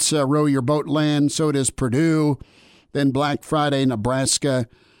visits Row Your Boat Land. So does Purdue. Then Black Friday, Nebraska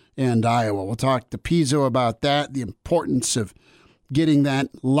and Iowa. We'll talk to Pizzo about that, the importance of getting that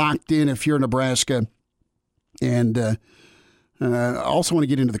locked in if you're Nebraska. And I also want to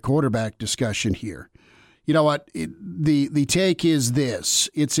get into the quarterback discussion here. You know what? The take is this.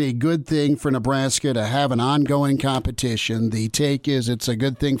 It's a good thing for Nebraska to have an ongoing competition. The take is it's a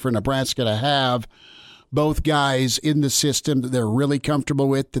good thing for Nebraska to have both guys in the system that they're really comfortable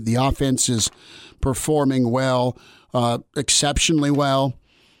with, that the offense is performing well, exceptionally well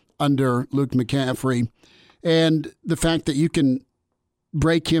under Luke McCaffrey. And the fact that you can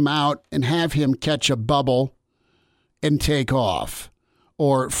break him out and have him catch a bubble and take off,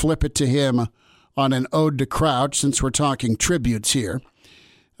 or flip it to him on an ode to Crouch, since we're talking tributes here.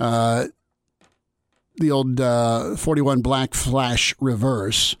 The old 41 Black Flash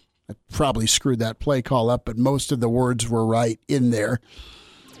reverse. I probably screwed that play call up, but most of the words were right in there.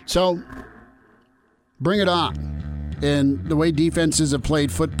 So bring it on. And the way defenses have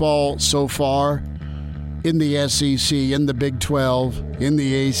played football so far in the SEC, in the Big 12, in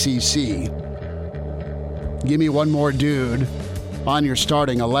the ACC, give me one more dude on your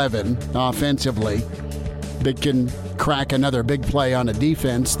starting 11 offensively that can crack another big play on a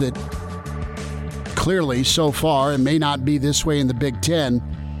defense that clearly so far, and may not be this way in the Big Ten,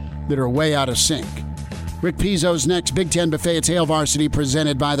 that are way out of sync. Rick Pizzo's next. Big Ten Buffet. It's Hail Varsity,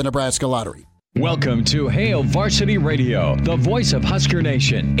 presented by the Nebraska Lottery. Welcome to Hail Varsity Radio, the voice of Husker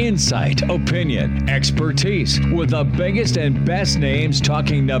Nation. Insight, opinion, expertise, with the biggest and best names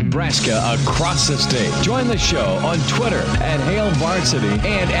talking Nebraska across the state. Join the show on Twitter at Hail Varsity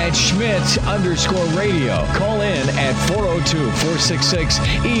and at Schmitz_radio. Call in at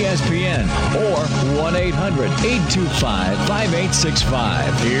 402-466-ESPN or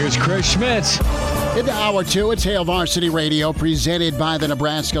 1-800-825-5865. Here's Chris Schmitz. Into Hour 2, it's Hail Varsity Radio, presented by the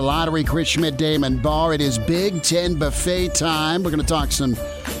Nebraska Lottery. Chris Schmidt, Damon Barr. It is Big Ten Buffet time. We're going to talk some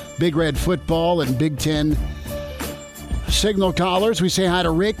Big Red football and Big Ten signal callers. We say hi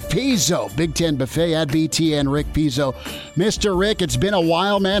to Rick Pizzo, Big Ten Buffet at BTN, Rick Pizzo. Mr. Rick, it's been a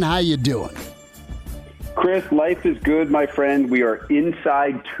while, man. How you doing? Chris, life is good, my friend. We are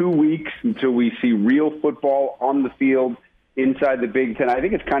inside 2 weeks until we see real football on the field inside the Big Ten. I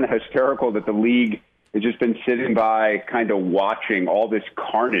think it's kind of hysterical that the league has just been sitting by kind of watching all this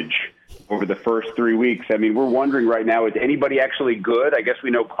carnage over the first 3 weeks. I mean, we're wondering right now, is anybody actually good? I guess we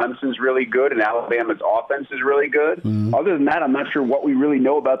know Clemson's really good and Alabama's offense is really good. Mm-hmm. Other than that, I'm not sure what we really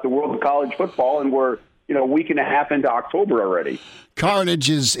know about the world of college football, and we're a week and a half into October already. Carnage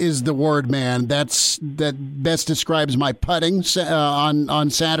is the word, man. That best describes my putting on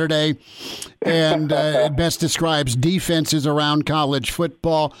Saturday, and it best describes defenses around college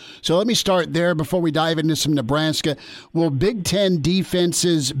football. So let me start there before we dive into some Nebraska. Will Big Ten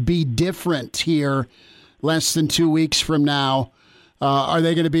defenses be different here less than 2 weeks from now? Are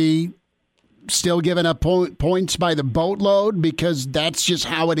they going to be still giving up points by the boatload because that's just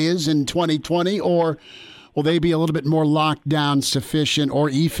how it is in 2020, or will they be a little bit more locked down, sufficient, or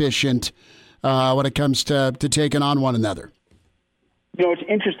efficient when it comes to taking on one another? It's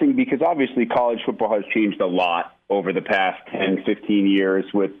interesting because obviously college football has changed a lot over the past 10, 15 years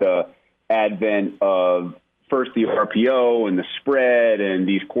with the advent of first the RPO and the spread and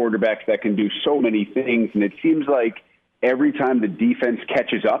these quarterbacks that can do so many things. And it seems like every time the defense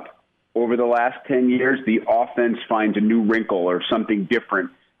catches up over the last 10 years, the offense finds a new wrinkle or something different.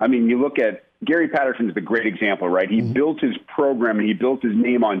 I mean, you look at Gary Patterson's the great example, right? He built his program and he built his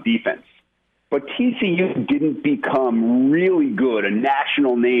name on defense. But TCU didn't become really good, a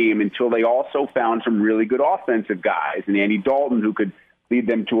national name, until they also found some really good offensive guys, and Andy Dalton, who could lead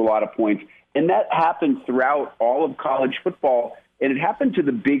them to a lot of points. And that happened throughout all of college football, and it happened to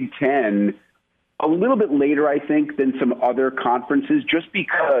the Big Ten a little bit later, I think, than some other conferences, just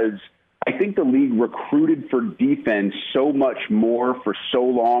because I think the league recruited for defense so much more for so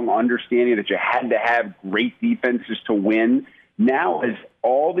long, understanding that you had to have great defenses to win. Now, as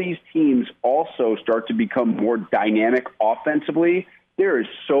all these teams also start to become more dynamic offensively, there is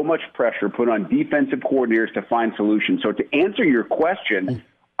so much pressure put on defensive coordinators to find solutions. So to answer your question,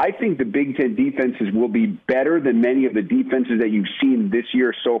 I think the Big Ten defenses will be better than many of the defenses that you've seen this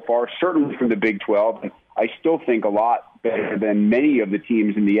year so far, certainly from the Big 12. I still think a lot better than many of the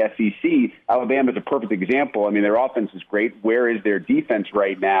teams in the SEC. Alabama is a perfect example. I mean, their offense is great. Where is their defense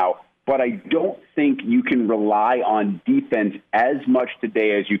right now? But I don't think you can rely on defense as much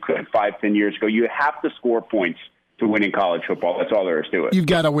today as you could 5-10 years ago. You have to score points to win in college football. That's all there is to it. You've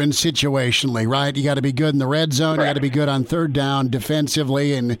got to win situationally, right? You got to be good in the red zone. Correct. You got to be good on third down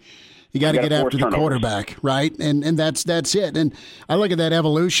defensively, and you got to get after the quarterback, right? And that's it. And I look at that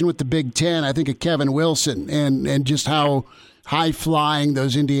evolution with the Big Ten. I think of Kevin Wilson and just how high-flying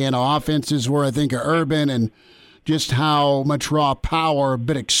those Indiana offenses were. I think of Urban and just how much raw power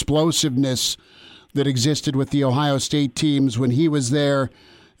but explosiveness that existed with the Ohio State teams when he was there,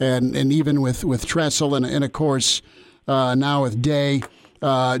 and even with Tressel and of course now with Day.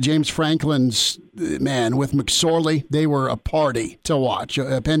 James Franklin's, man, with McSorley, they were a party to watch.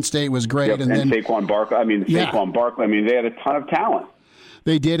 Penn State was great. Yep, and then Saquon Barkley. Saquon Barkley, they had a ton of talent.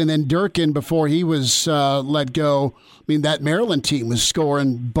 They did, and then Durkin, before he was let go, that Maryland team was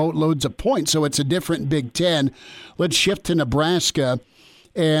scoring boatloads of points, so it's a different Big Ten. Let's shift to Nebraska,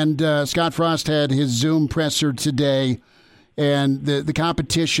 and Scott Frost had his Zoom presser today, and the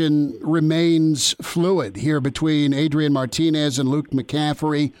competition remains fluid here between Adrian Martinez and Luke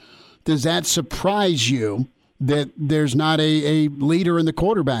McCaffrey. Does that surprise you that there's not a leader in the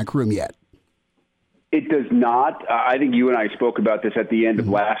quarterback room yet? It does not. I think you and I spoke about this at the end of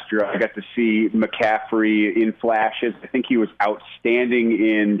last year. I got to see McCaffrey in flashes. I think he was outstanding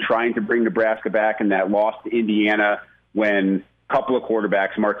in trying to bring Nebraska back in that loss to Indiana when a couple of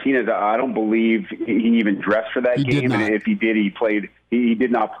quarterbacks, Martinez, I don't believe he even dressed for that game. And if he did, he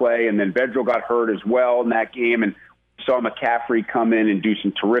did not play. And then Vedral got hurt as well in that game. And saw McCaffrey come in and do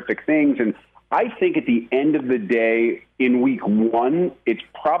some terrific things. And I think at the end of the day, in week one, it's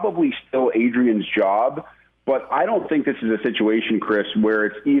probably still Adrian's job, but I don't think this is a situation, Chris, where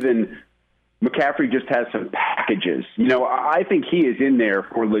it's even McCaffrey just has some packages. I think he is in there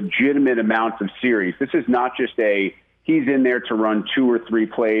for legitimate amounts of series. This is not just he's in there to run 2 or 3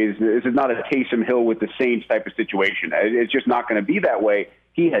 plays. This is not a Taysom Hill with the Saints type of situation. It's just not going to be that way.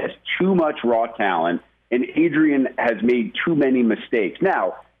 He has too much raw talent, and Adrian has made too many mistakes.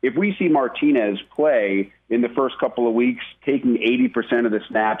 Now, if we see Martinez play in the first couple of weeks, taking 80% of the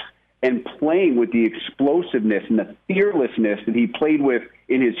snaps and playing with the explosiveness and the fearlessness that he played with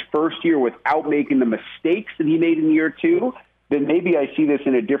in his first year without making the mistakes that he made in year 2, then maybe I see this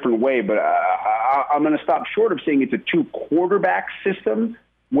in a different way. But I'm going to stop short of saying it's a 2-quarterback system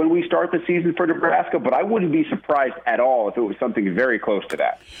when we start the season for Nebraska, but I wouldn't be surprised at all if it was something very close to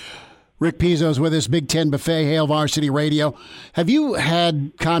that. Rick Pizzo's with us, Big Ten Buffet, Hail Varsity Radio. Have you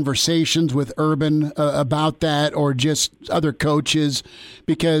had conversations with Urban about that, or just other coaches?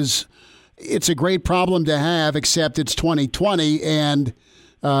 Because it's a great problem to have, except it's 2020, and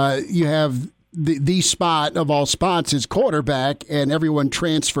you have the spot of all spots is quarterback, and everyone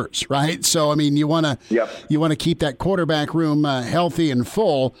transfers, right? So, you want to keep that quarterback room healthy and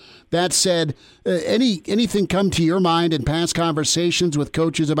full. That said, anything come to your mind in past conversations with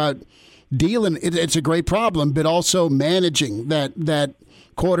coaches about dealing? It's a great problem, but also managing that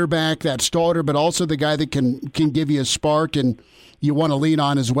quarterback, that starter, but also the guy that can give you a spark and you want to lean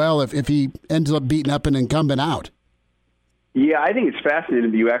on as well if he ends up beating up an incumbent out. Yeah, I think it's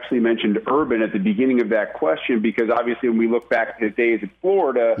fascinating that you actually mentioned Urban at the beginning of that question, because obviously when we look back at his days at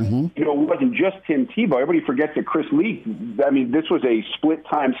Florida, it wasn't just Tim Tebow. Everybody forgets that Chris Leak, this was a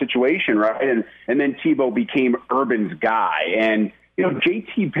split-time situation, right? And then Tebow became Urban's guy. And,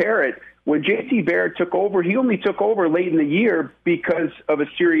 J.T. Barrett, when J.T. Barrett took over, he only took over late in the year because of a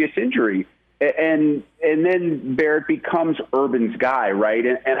serious injury. And then Barrett becomes Urban's guy, right?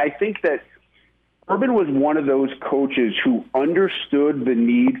 And I think that Urban was one of those coaches who understood the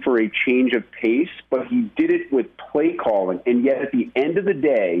need for a change of pace, but he did it with play calling. And yet at the end of the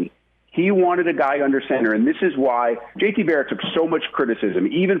day, he wanted a guy under center. And this is why JT Barrett took so much criticism,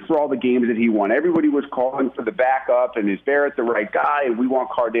 even for all the games that he won. Everybody was calling for the backup, and is Barrett the right guy? And we want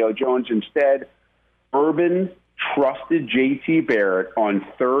Cardale Jones instead. Urban trusted JT Barrett on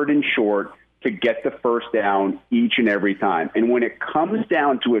 3rd and short to get the first down each and every time. And when it comes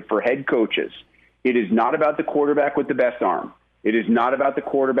down to it for head coaches, it is not about the quarterback with the best arm. It is not about the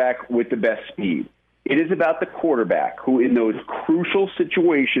quarterback with the best speed. It is about the quarterback who, in those crucial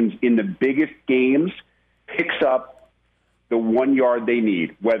situations in the biggest games, picks up the 1 yard they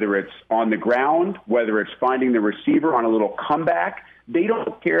need, whether it's on the ground, whether it's finding the receiver on a little comeback. They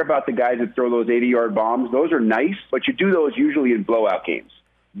don't care about the guys that throw those 80-yard bombs. Those are nice, but you do those usually in blowout games.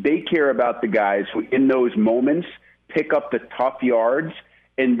 They care about the guys who, in those moments, pick up the tough yards.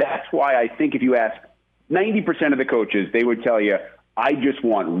 And that's why I think if you ask 90% of the coaches, they would tell you, I just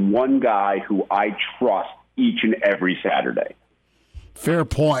want one guy who I trust each and every Saturday. Fair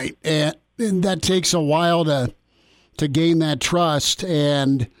point. And that takes a while to gain that trust.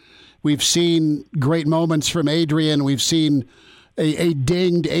 And we've seen great moments from Adrian. We've seen a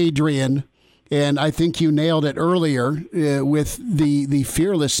dinged Adrian. And I think you nailed it earlier with the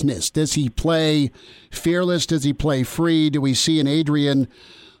fearlessness. Does he play fearless? Does he play free? Do we see an Adrian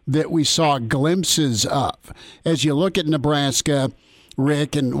that we saw glimpses of? As you look at Nebraska,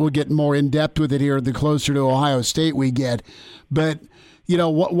 Rick, and we'll get more in-depth with it here the closer to Ohio State we get, but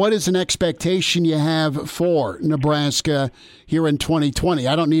what is an expectation you have for Nebraska here in 2020?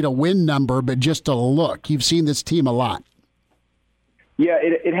 I don't need a win number, but just a look. You've seen this team a lot. Yeah,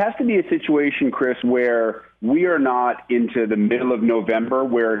 it has to be a situation, Chris, where we are not into the middle of November,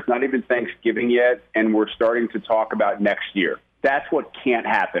 where it's not even Thanksgiving yet, and we're starting to talk about next year. That's what can't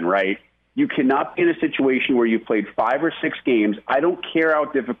happen, right? You cannot be in a situation where you've played 5 or 6 games. I don't care how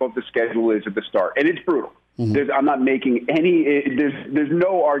difficult the schedule is at the start, and it's brutal. Mm-hmm. I'm not making there's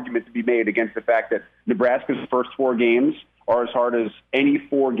no argument to be made against the fact that Nebraska's first 4 games are as hard as any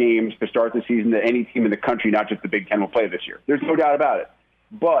 4 games to start the season that any team in the country, not just the Big Ten, will play this year. There's no doubt about it.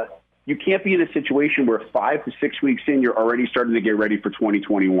 But you can't be in a situation where 5 to 6 weeks in, you're already starting to get ready for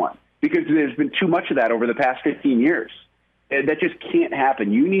 2021, because there's been too much of that over the past 15 years. That just can't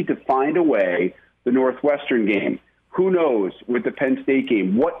happen. You need to find a way. The Northwestern game, who knows, with the Penn State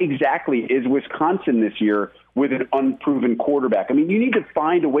game, what exactly is Wisconsin this year with an unproven quarterback? I mean, you need to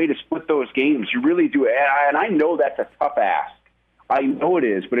find a way to split those games. You really do. And I know that's a tough ask. I know it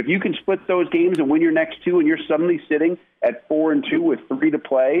is. But if you can split those games and win your next 2, and you're suddenly sitting at 4-2 with 3 to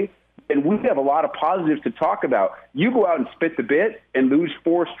play, and we have a lot of positives to talk about. You go out and spit the bit and lose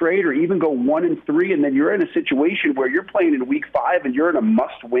 4 straight, or even go 1-3, and then you're in a situation where you're playing in week 5 and you're in a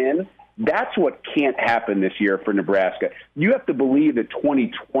must-win. That's what can't happen this year for Nebraska. You have to believe that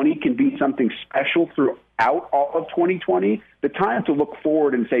 2020 can be something special throughout all of 2020. The time to look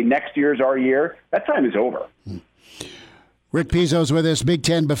forward and say next year's our year, that time is over. Rick Pizzo's with us, Big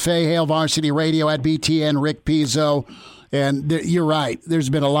Ten Buffet, Hail Varsity Radio at BTN, Rick Pizzo. And you're right. There's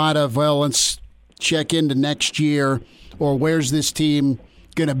been a lot of, let's check into next year, or where's this team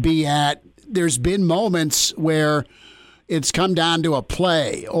going to be at? There's been moments where it's come down to a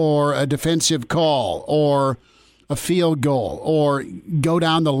play or a defensive call or a field goal, or go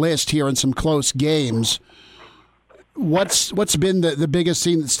down the list here in some close games. What's been the biggest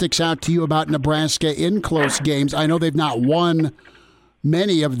thing that sticks out to you about Nebraska in close games? I know they've not won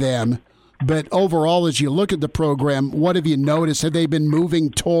many of them, but overall, as you look at the program, what have you noticed? Have they been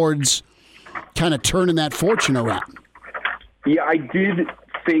moving towards kind of turning that fortune around? Yeah, I did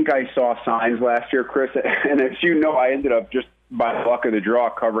think I saw signs last year, Chris. And as you know, I ended up, just by luck of the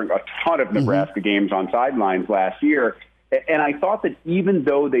draw, covering a ton of Nebraska games on sidelines last year. And I thought that even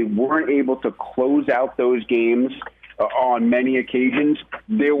though they weren't able to close out those games on many occasions,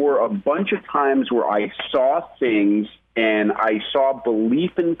 there were a bunch of times where I saw things and I saw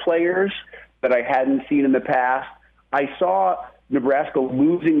belief in players that I hadn't seen in the past. I saw Nebraska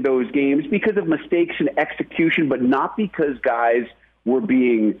losing those games because of mistakes in execution, but not because guys were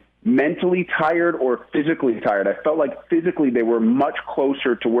being mentally tired or physically tired. I felt like physically they were much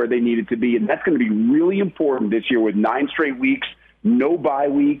closer to where they needed to be, and that's going to be really important this year with 9 straight weeks, no bye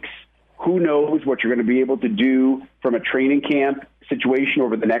weeks. Who knows what you're going to be able to do from a training camp situation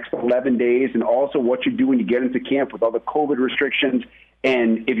over the next 11 days, and also what you do when you get into camp with all the COVID restrictions,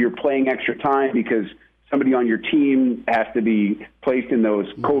 and if you're playing extra time because somebody on your team has to be placed in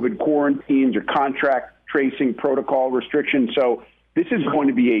those COVID quarantines or contract tracing protocol restrictions. So This is going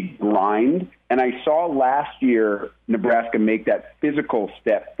to be a grind, and I saw last year Nebraska make that physical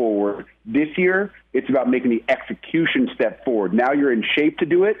step forward. This year, it's about making the execution step forward. Now you're in shape to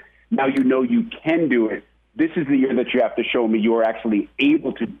do it. Now you know you can do it. This is the year that you have to show me you're actually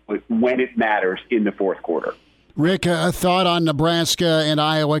able to do it when it matters in the fourth quarter. Rick, a thought on Nebraska and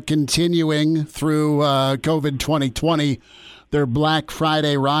Iowa continuing through COVID 2020, their Black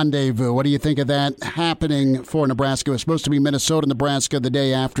Friday rendezvous. What do you think of that happening for Nebraska? It was supposed to be Minnesota, Nebraska the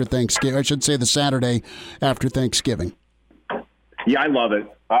day after Thanksgiving. I should say the Saturday after Thanksgiving. Yeah, I love it.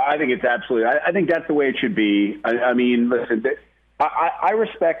 I think it's absolutely – I think that's the way it should be. I mean, listen, I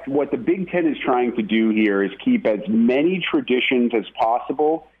respect what the Big Ten is trying to do here is keep as many traditions as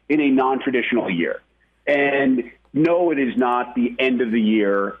possible in a non-traditional year. And no, it is not the end of the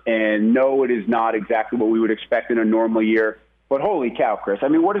year, and no, it is not exactly what we would expect in a normal year. But holy cow, Chris. I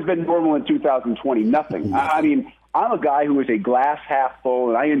mean, what has been normal in 2020? Nothing. I mean, I'm a guy who is a glass half full,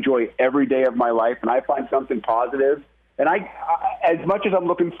 and I enjoy every day of my life, and I find something positive. And I as much as I'm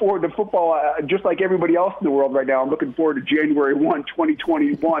looking forward to football, just like everybody else in the world right now, I'm looking forward to January 1,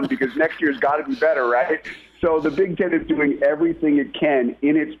 2021, because next year's got to be better, right? So the Big Ten is doing everything it can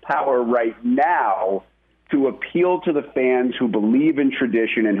in its power right now to appeal to the fans who believe in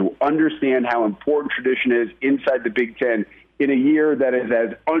tradition and who understand how important tradition is inside the Big Ten in a year that is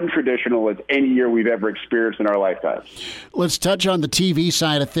as untraditional as any year we've ever experienced in our lifetimes. Let's touch on the TV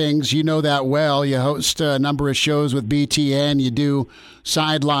side of things. You know that well. You host a number of shows with BTN. You do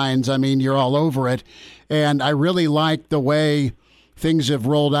sidelines. I mean, you're all over it. And I really like the way things have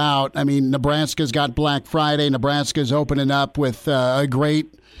rolled out. I mean, Nebraska's got Black Friday. Nebraska's opening up with a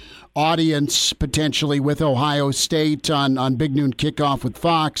great audience potentially with Ohio State on Big Noon Kickoff with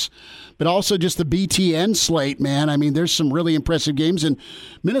Fox, but also just the BTN slate, man. I mean, there's some really impressive games, and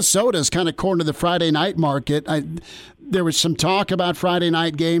Minnesota's kind of cornered the Friday night market. There was some talk about Friday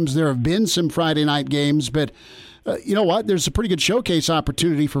night games. There have been some Friday night games, but you know what? There's a pretty good showcase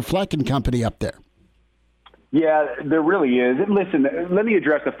opportunity for Fleck and company up there. Yeah, there really is. And listen, let me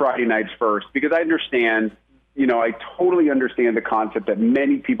address the Friday nights first, because I understand. You know, I totally understand the concept that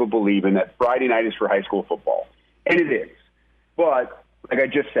many people believe in, that Friday night is for high school football. And it is. But like I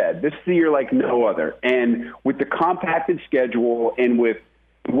just said, this is a year like no other. And with the compacted schedule and with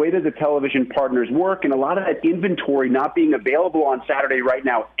the way that the television partners work and a lot of that inventory not being available on Saturday right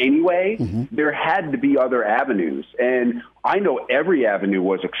now anyway, there had to be other avenues. And I know every avenue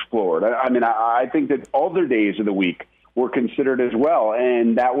was explored. I mean, I think that other days of the week were considered as well.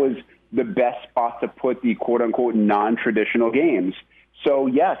 And that was the best spot to put the quote-unquote non-traditional games. So,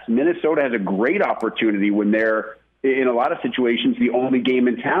 yes, Minnesota has a great opportunity when they're, in a lot of situations, the only game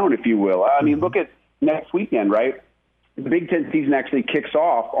in town, if you will. I mean, look at next weekend, right? The Big Ten season actually kicks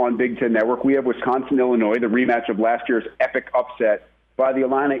off on Big Ten Network. We have Wisconsin, Illinois, the rematch of last year's epic upset by the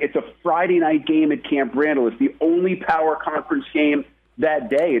Illini. It's a Friday night game at Camp Randall. It's the only power conference game that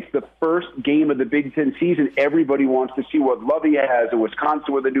day. It's the first game of the Big Ten season. Everybody wants to see what Lovey has in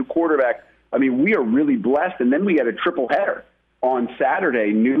Wisconsin with a new quarterback. I mean, we are really blessed. And then we had a triple header on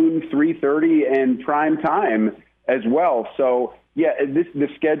Saturday, noon, 3:30, and prime time as well. So, yeah, the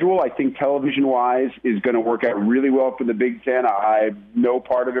schedule, I think television-wise, is going to work out really well for the Big Ten. I know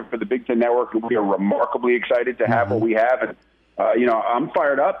part of it for the Big Ten Network. We are remarkably excited to have what we have. And I'm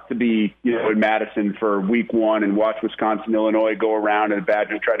fired up to be, in Madison for week one and watch Wisconsin, Illinois go around and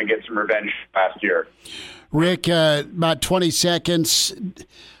Badgers try to get some revenge last year. Rick, about 20 seconds.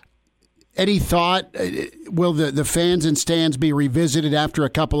 Any thought, will the fans and stands be revisited after a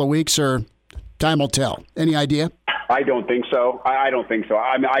couple of weeks, or time will tell? Any idea? I don't think so. I don't think so.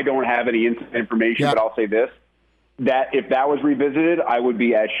 I mean, I don't have any information, but I'll say this. That if that was revisited, I would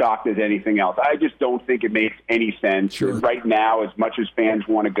be as shocked as anything else. I just don't think it makes any sense. Sure. Right now, as much as fans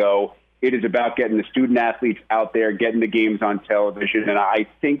want to go, it is about getting the student athletes out there, getting the games on television. And I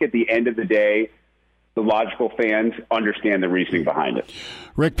think at the end of the day, the logical fans understand the reasoning behind it.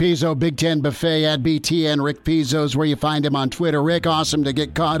 Rick Pizzo, Big Ten Buffet at BTN. Rick Pizzo is where you find him on Twitter. Rick, awesome to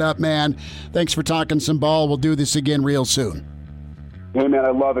get caught up, man. Thanks for talking some ball. We'll do this again real soon. Hey, man, I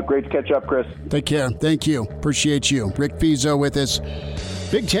love it. Great to catch up, Chris. Take care. Thank you. Appreciate you. Rick Pizzo with us,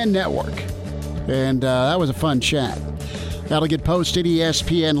 Big Ten Network. And that was a fun chat. That'll get posted,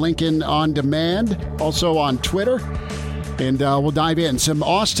 ESPN Lincoln On Demand, also on Twitter. And we'll dive in. Some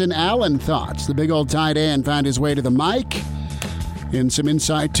Austin Allen thoughts. The big old tight end found his way to the mic. And some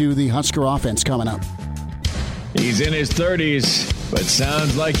insight to the Husker offense coming up. He's in his 30s, but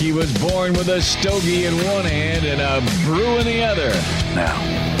sounds like he was born with a stogie in one hand and a brew in the other.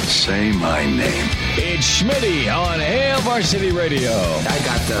 Now, say my name. It's Schmitty on Hail Varsity Radio. I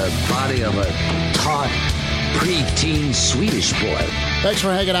got the body of a taut preteen Swedish boy. Thanks for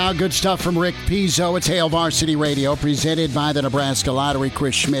hanging out. Good stuff from Rick Pizzo. It's Hail Varsity Radio, presented by the Nebraska Lottery.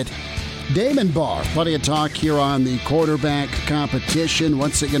 Chris Schmidt, Damon Barr. Plenty of talk here on the quarterback competition.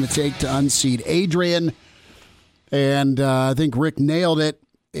 What's it going to take to unseat Adrian? And I think Rick nailed it.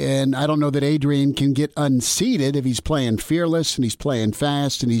 And I don't know that Adrian can get unseated if he's playing fearless and he's playing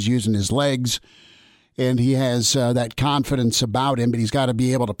fast and he's using his legs. And he has that confidence about him, but he's got to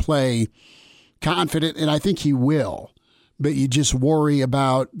be able to play confident, and I think he will. But you just worry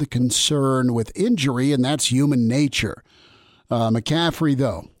about the concern with injury, and that's human nature. McCaffrey,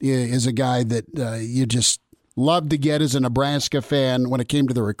 though, is a guy that you just love to get as a Nebraska fan when it came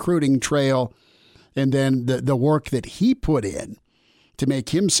to the recruiting trail, and then the work that he put in to make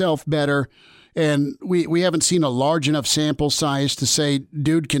himself better. And we haven't seen a large enough sample size to say,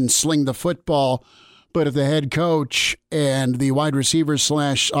 dude can sling the football. But if the head coach and the wide receiver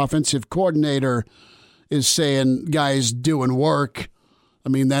 / offensive coordinator is saying, guys doing work, I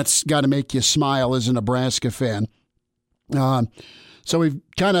mean, that's got to make you smile as a Nebraska fan. So we've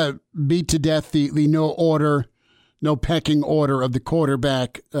kind of beat to death the no pecking order of the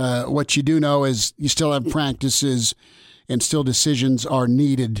quarterback. What you do know is you still have practices and still decisions are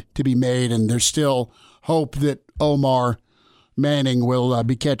needed to be made, and there's still hope that Omar Manning will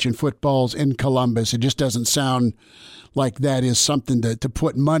be catching footballs in Columbus. It just doesn't sound like that is something to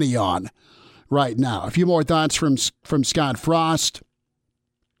put money on right now. A few more thoughts from Scott Frost.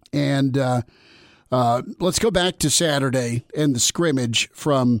 And let's go back to Saturday and the scrimmage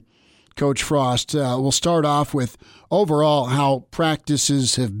from Coach Frost. We'll start off with overall how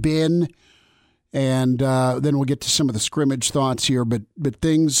practices have been, and then we'll get to some of the scrimmage thoughts here. But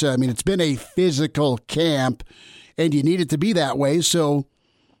things, I mean, it's been a physical camp, and you need it to be that way. So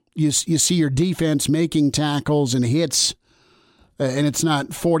you see your defense making tackles and hits, and it's not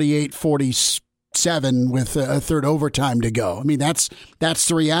 48-47 with a third overtime to go. I mean, that's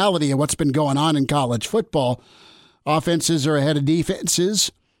the reality of what's been going on in college football. Offenses are ahead of defenses,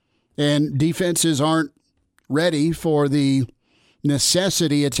 and defenses aren't ready for the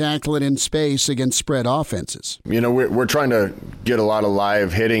necessity of tackling in space against spread offenses. You know, we're trying to get a lot of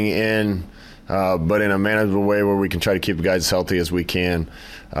live hitting in, but in a manageable way where we can try to keep the guys as healthy as we can.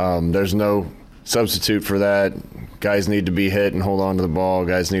 There's no substitute for that. Guys need to be hit and hold on to the ball.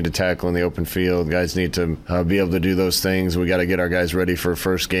 Guys need to tackle in the open field. Guys need to be able to do those things. We got to get our guys ready for a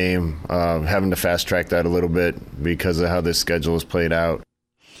first game. Having to fast track that a little bit because of how this schedule is played out.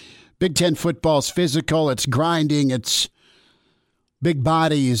 Big Ten football's physical. It's grinding. It's big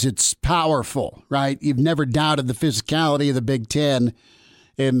bodies. It's powerful, right? You've never doubted the physicality of the Big Ten,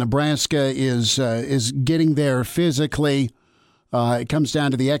 and Nebraska is getting there physically. It comes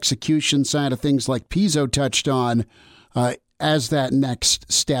down to the execution side of things, like Pizzo touched on, as that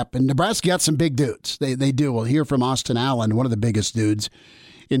next step. And Nebraska got some big dudes. They do. We'll hear from Austin Allen, one of the biggest dudes,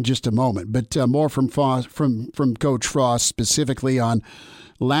 in just a moment. But more from Coach Frost specifically on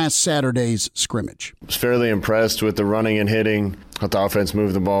last Saturday's scrimmage. I was fairly impressed with the running and hitting. Thought the offense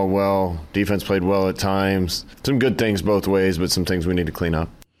moved the ball well. Defense played well at times. Some good things both ways, but some things we need to clean up.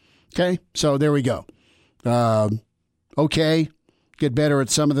 Okay, so there we go. Okay. Get better at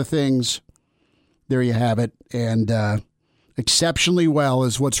some of the things. There you have it. And exceptionally well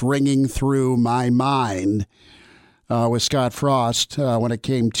is what's ringing through my mind with Scott Frost when it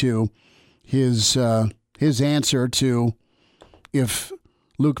came to his answer to if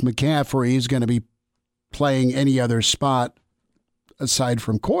Luke McCaffrey is going to be playing any other spot aside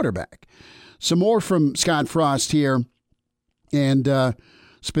from quarterback. Some more from Scott Frost here, and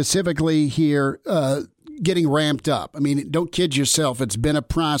specifically here, getting ramped up. I mean, don't kid yourself. It's been a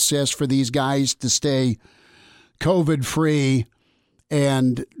process for these guys to stay COVID-free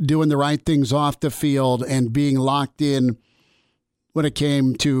and doing the right things off the field and being locked in when it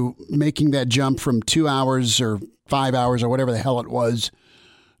came to making that jump from 2 hours or 5 hours or whatever the hell it was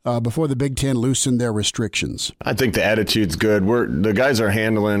before the Big Ten loosened their restrictions. I think the attitude's good. The guys are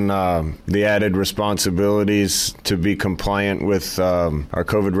handling the added responsibilities to be compliant with our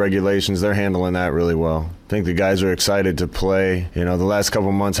COVID regulations. They're handling that really well. I think the guys are excited to play. You know, the last couple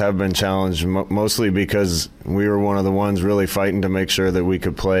months have been challenged, mostly because we were one of the ones really fighting to make sure that we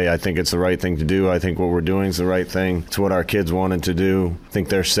could play. I think it's the right thing to do. I think what we're doing is the right thing. It's what our kids wanted to do. I think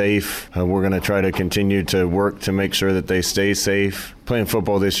they're safe. We're going to try to continue to work to make sure that they stay safe. Playing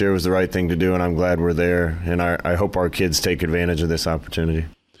football this year was the right thing to do, and I'm glad we're there. And I hope our kids take advantage of this opportunity.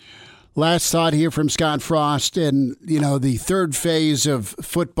 Last thought here from Scott Frost, and, you know, the third phase of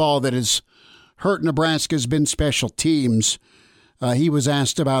football that has hurt Nebraska has been special teams. He was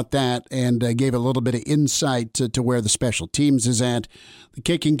asked about that and gave a little bit of insight to where the special teams is at. The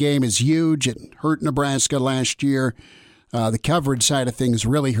kicking game is huge. It hurt Nebraska last year. The coverage side of things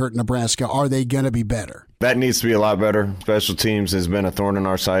really hurt Nebraska. Are they going to be better? That needs to be a lot better. Special teams has been a thorn in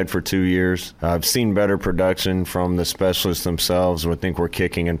our side for 2 years. I've seen better production from the specialists themselves. I think we're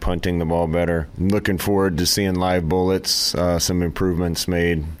kicking and punting the ball better. I'm looking forward to seeing live bullets, some improvements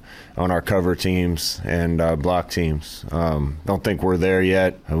made on our cover teams and block teams. Don't think we're there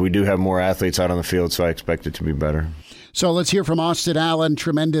yet. We do have more athletes out on the field, so I expect it to be better. So let's hear from Austin Allen,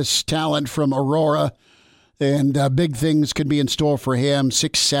 tremendous talent from Aurora. And big things could be in store for him,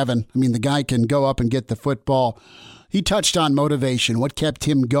 6'7". I mean, the guy can go up and get the football. He touched on motivation, what kept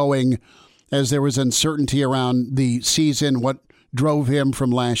him going as there was uncertainty around the season, what drove him from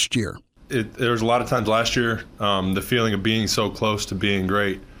last year. There was a lot of times last year, the feeling of being so close to being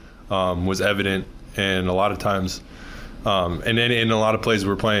great was evident, and a lot of times, and in a lot of plays we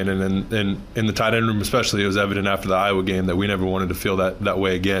were playing, and in the tight end room especially, it was evident after the Iowa game that we never wanted to feel that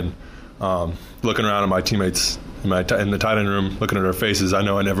way again. Looking around at my teammates in the tight end room, looking at our faces, I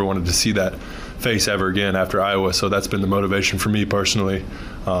know I never wanted to see that face ever again after Iowa. So that's been the motivation for me personally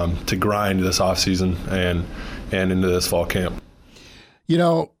to grind this offseason and into this fall camp. You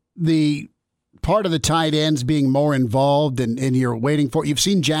know, the part of the tight ends being more involved and you're waiting for, you've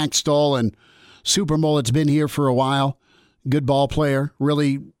seen Jack Stoll and Super Mullet's been here for a while. Good ball player,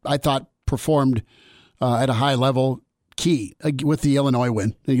 really, I thought performed at a high level. Key with the Illinois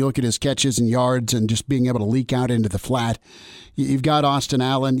win. You look at his catches and yards and just being able to leak out into the flat. You've got Austin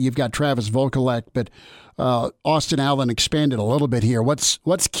Allen, you've got Travis Vokolek, but Austin Allen expanded a little bit here.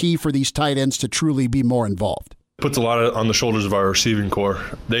 What's key for these tight ends to truly be more involved? Puts a lot on the shoulders of our receiving corps.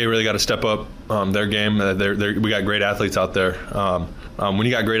 They really got to step up their game. We got great athletes out there. When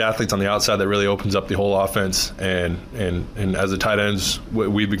you got great athletes on the outside, that really opens up the whole offense. And as the tight ends,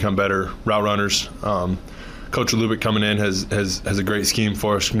 we become better route runners. Coach Lubick coming in has a great scheme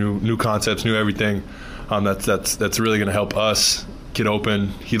for us, new concepts, new everything. That's really going to help us get open.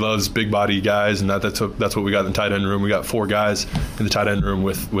 He loves big body guys, and that's what we got in the tight end room. We got 4 guys in the tight end room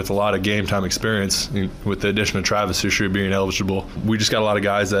with a lot of game time experience. With the addition of Travis this year being eligible, we just got a lot of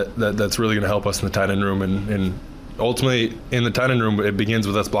guys that's really going to help us in the tight end room. And ultimately, in the tight end room, it begins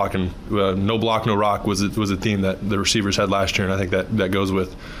with us blocking. No block, no rock was a theme that the receivers had last year, and I think that goes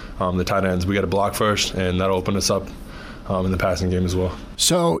with the tight ends. We got to block first, and that'll open us up in the passing game as well.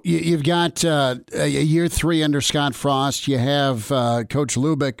 So you've got a year 3 under Scott Frost. You have Coach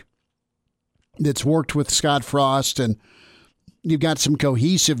Lubick that's worked with Scott Frost, and you've got some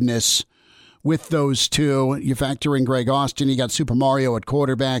cohesiveness with those two. You factor in Greg Austin. You got Super Mario at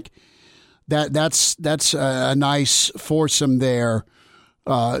quarterback. That's a nice foursome there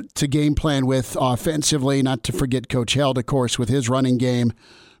to game plan with offensively. Not to forget Coach Held, of course, with his running game.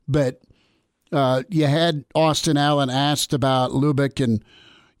 But you had Austin Allen asked about Lubick and,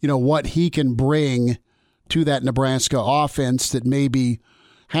 what he can bring to that Nebraska offense that maybe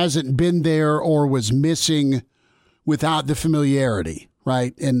hasn't been there or was missing without the familiarity,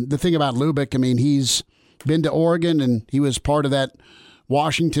 right? And the thing about Lubick, I mean, he's been to Oregon and he was part of that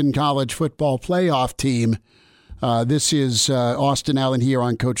Washington College football playoff team. This is Austin Allen here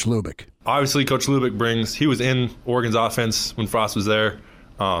on Coach Lubick. Obviously, Coach Lubick he was in Oregon's offense when Frost was there.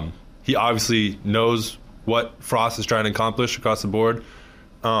 He obviously knows what Frost is trying to accomplish across the board.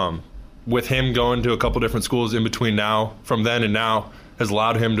 With him going to a couple different schools in between from then and now, has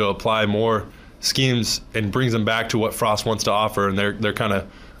allowed him to apply more schemes and brings them back to what Frost wants to offer, and they're kind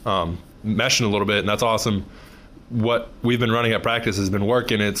of meshing a little bit, and that's awesome. What we've been running at practice has been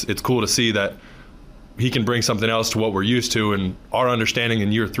working. It's cool to see that he can bring something else to what we're used to, and our understanding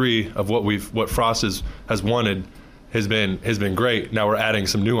in year 3 of what Frost has wanted has been great. Now we're adding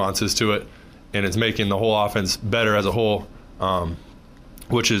some nuances to it, and it's making the whole offense better as a whole,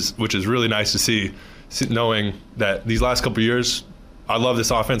 which is really nice to see, knowing that these last couple of years, I love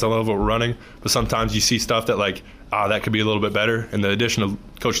this offense, I love what we're running, but sometimes you see stuff that that could be a little bit better, and the addition of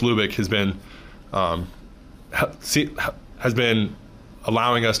Coach Lubick has been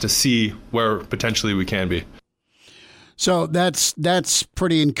allowing us to see where potentially we can be. So that's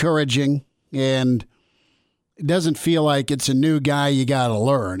pretty encouraging, and it doesn't feel like it's a new guy you got to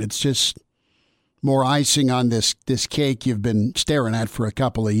learn. It's just more icing on this cake you've been staring at for a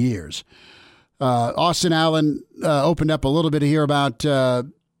couple of years. Austin Allen opened up a little bit here about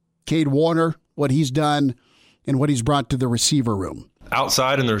Cade Warner, what he's done, and what he's brought to the receiver room.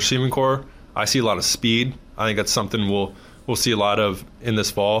 Outside in the receiving corps, I see a lot of speed. I think that's something we'll see a lot of in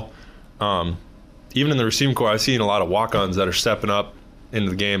this fall. Even in the receiving corps, I've seen a lot of walk-ons that are stepping up into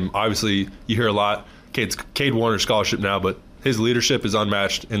the game. Obviously, you hear a lot. Cade Warner scholarship now, but his leadership is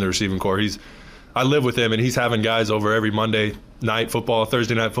unmatched in the receiving corps. I live with him, and he's having guys over every Monday night football,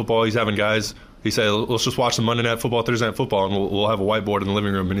 Thursday night football. He's having guys. He said, let's just watch some Monday night football, Thursday night football, and we'll have a whiteboard in the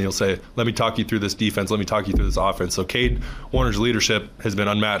living room, and he'll say, let me talk you through this defense, let me talk you through this offense. So Cade Warner's leadership has been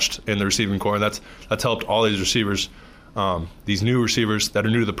unmatched in the receiving corps, and that's helped all these receivers, these new receivers that are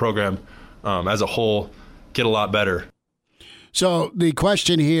new to the program as a whole, get a lot better. So the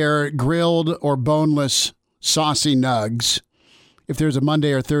question here, grilled or boneless saucy nugs, if there's a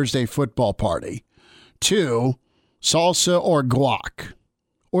Monday or Thursday football party. 2, salsa or guac?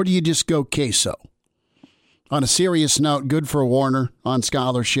 Or do you just go queso? On a serious note, good for Warner on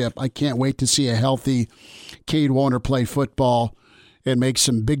scholarship. I can't wait to see a healthy Cade Warner play football and make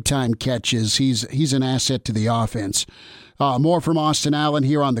some big-time catches. He's an asset to the offense. More from Austin Allen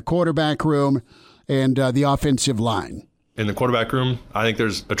here on the quarterback room and the offensive line. In the quarterback room, I think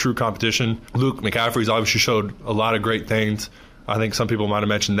there's a true competition. Luke McCaffrey's obviously showed a lot of great things. I think some people might have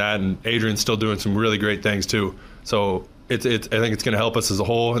mentioned that, and Adrian's still doing some really great things too. So I think it's going to help us as a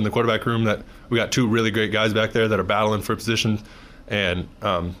whole in the quarterback room that we got 2 really great guys back there that are battling for positions, and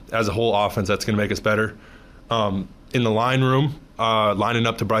as a whole offense, that's going to make us better. In the line room, lining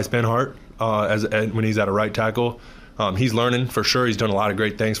up to Bryce Benhart when he's at a right tackle, he's learning for sure. He's done a lot of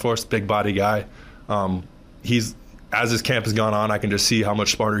great things for us. Big body guy. As his camp has gone on, I can just see how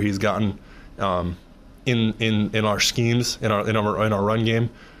much smarter he's gotten in our schemes, in our run game,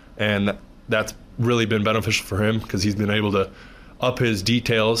 and that's really been beneficial for him because he's been able to up his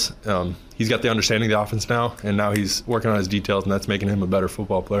details. He's got the understanding of the offense now, and now he's working on his details, and that's making him a better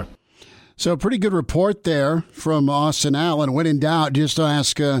football player. So pretty good report there from Austin Allen. When in doubt, just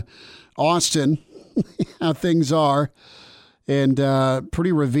ask Austin how things are. And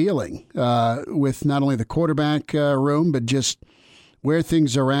pretty revealing with not only the quarterback room, but just where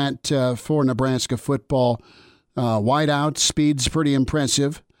things are at for Nebraska football. Wideout speed's pretty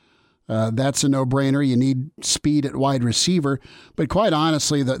impressive. That's a no-brainer. You need speed at wide receiver. But quite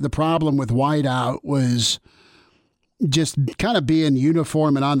honestly, the problem with wideout was just kind of being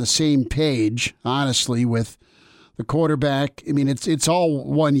uniform and on the same page, honestly, with the quarterback. I mean, it's all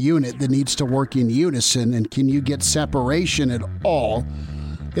one unit that needs to work in unison. And can you get separation at all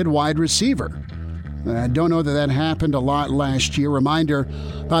at wide receiver? I don't know that happened a lot last year. Reminder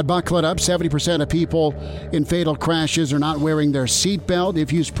about Buckle It Up. 70% of people in fatal crashes are not wearing their seatbelt.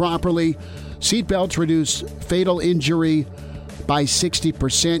 If used properly, seatbelts reduce fatal injury by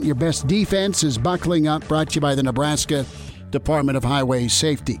 60%. Your best defense is buckling up. Brought to you by the Nebraska Department of Highway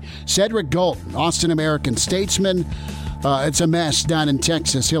Safety. Cedric Golden, Austin American statesman. It's a mess down in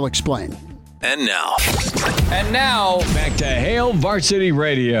Texas. He'll explain. And now, back to Hail Varsity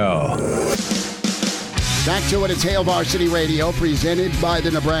Radio. Back to it. It's Hail Varsity Radio, presented by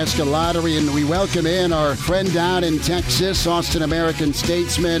the Nebraska Lottery, and we welcome in our friend down in Texas, Austin American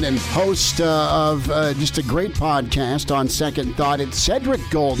statesman and host of just a great podcast on Second Thought. It's Cedric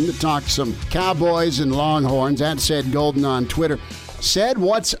Golden to talk some Cowboys and Longhorns. At Ced Golden on Twitter. Ced,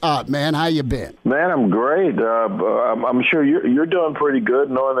 what's up, man? How you been? Man, I'm great. I'm sure you're doing pretty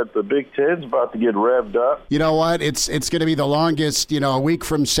good, knowing that the Big Ten's about to get revved up. You know what? It's going to be the longest, a week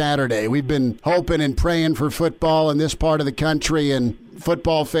from Saturday. We've been hoping and praying for football in this part of the country, and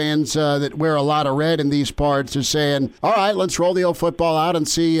football fans that wear a lot of red in these parts are saying, all right, let's roll the old football out and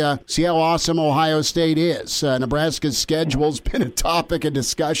see how awesome Ohio State is. Nebraska's schedule's been a topic of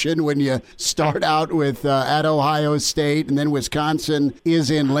discussion when you start out with at Ohio State, and then Wisconsin is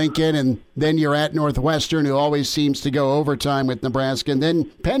in Lincoln, and then you're at Northwestern, who always seems to go overtime with Nebraska, and then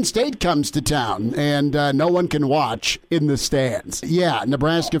Penn State comes to town, and no one can watch in the stands. Yeah,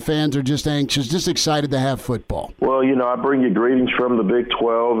 Nebraska fans are just anxious, just excited to have football. Well, I bring you greetings from the Big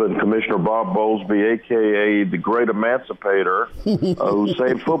 12 and Commissioner Bob Bowlesby, a.k.a. the great emancipator who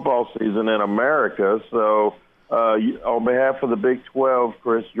saved football season in America. So on behalf of the Big 12,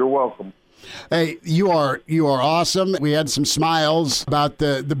 Chris, you're welcome. Hey, you are awesome. We had some smiles about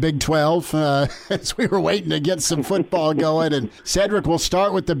the Big 12 as we were waiting to get some football going. And Cedric, we'll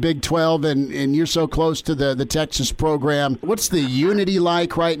start with the Big 12, and you're so close to the Texas program. What's the unity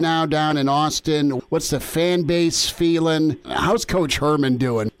like right now down in Austin? What's the fan base feeling? How's Coach Herman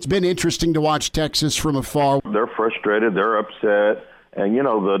doing? It's been interesting to watch Texas from afar. They're frustrated. They're upset. And,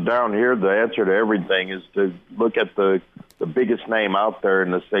 down here, the answer to everything is to look at the biggest name out there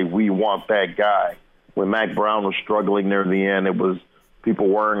and to say, we want that guy. When Mac Brown was struggling near the end, it was people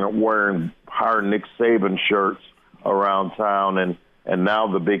wearing higher Nick Saban shirts around town. And now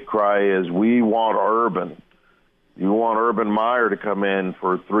the big cry is, we want Urban. You want Urban Meyer to come in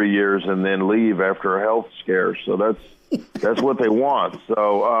for 3 years and then leave after a health scare. So that's what they want.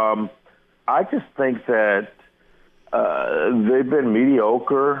 So I just think that They've been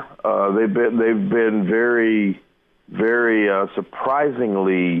mediocre. They've been very, very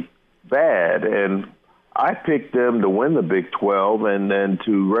surprisingly bad, and I picked them to win the Big 12 and then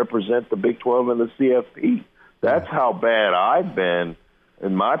to represent the Big 12 in the CFP. That's how bad I've been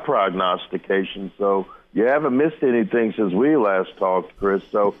in my prognostication. So you haven't missed anything since we last talked, Chris.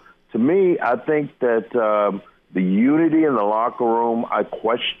 So to me, I think that the unity in the locker room, I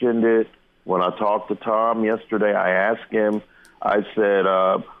questioned it. When I talked to Tom yesterday, I asked him, I said,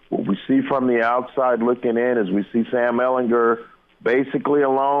 what we see from the outside looking in is we see Sam Ehlinger basically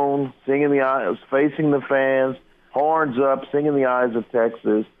alone, singing the eyes, facing the fans, horns up, singing the eyes of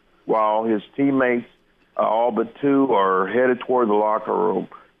Texas, while his teammates, all but two, are headed toward the locker room.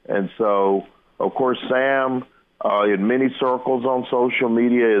 And so, of course, Sam, in many circles on social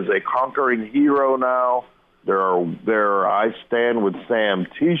media, is a conquering hero now. There are I Stand With Sam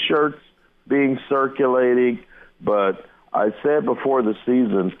T-shirts being circulating, but I said before the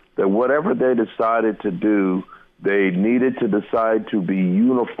season that whatever they decided to do, they needed to decide to be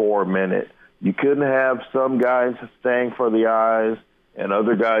uniform in it. You couldn't have some guys staying for the eyes and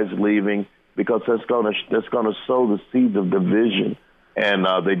other guys leaving, because that's going to sow the seeds of division. And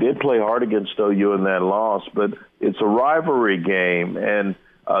they did play hard against OU in that loss, but it's a rivalry game, and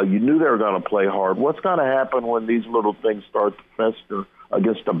you knew they were going to play hard. What's going to happen when these little things start to fester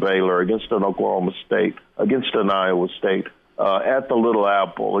against a Baylor, against an Oklahoma State, against an Iowa State, at the Little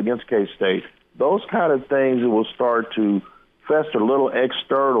Apple, against K-State? Those kind of things will start to fester, little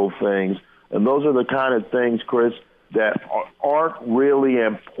external things, and those are the kind of things, Chris, that aren't really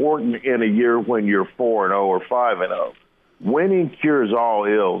important in a year when you're 4-0 or 5-0. Winning cures all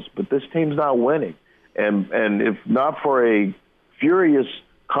ills, but this team's not winning. And if not for a furious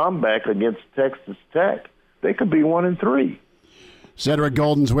comeback against Texas Tech, they could be 1-3. Cedric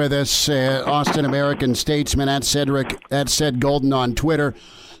Golden's with us, Austin American Statesman, at Ced Golden on Twitter.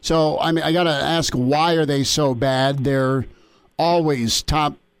 So, I mean, I got to ask, why are they so bad? They're always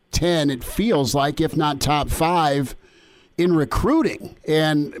top 10, it feels like, if not top 5 in recruiting.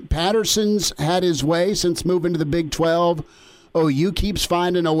 And Patterson's had his way since moving to the Big 12. OU keeps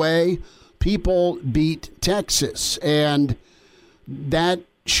finding a way. People beat Texas, and that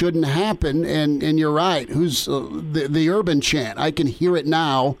shouldn't happen. And you're right. Who's the urban chant? I can hear it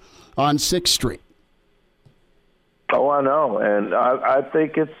now on 6th Street. Oh, I know, and I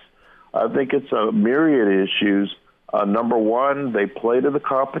think it's a myriad issues. Number one, they play to the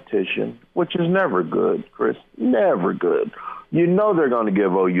competition, which is never good, Chris. Never good. You know they're going to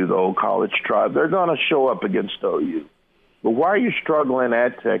give OU the old college try. They're going to show up against OU. But why are you struggling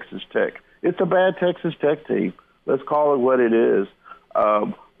at Texas Tech? It's a bad Texas Tech team. Let's call it what it is.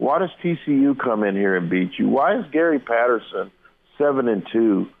 Why does TCU come in here and beat you? Why is Gary Patterson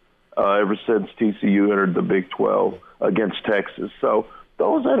 7-2 ever since TCU entered the Big 12 against Texas? So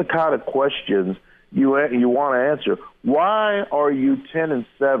those are the kind of questions you want to answer. Why are you 10-7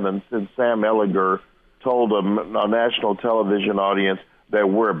 since Sam Ehlinger told a national television audience that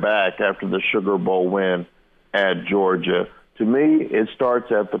we're back after the Sugar Bowl win at Georgia? To me, it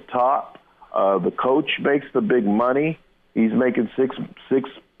starts at the top. The coach makes the big money. He's making $6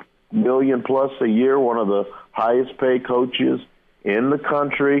 million plus a year, one of the highest paid coaches in the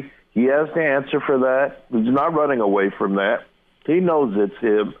country. He has to answer for that. He's not running away from that. He knows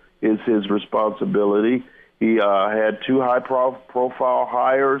it's his responsibility. He had 2 high-profile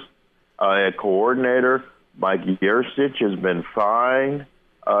hires at coordinator. Mike Yurcich has been fine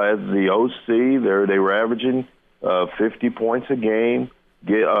as the OC. They were averaging 50 points a game,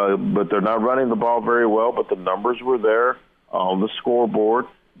 but they're not running the ball very well, but the numbers were there on the scoreboard.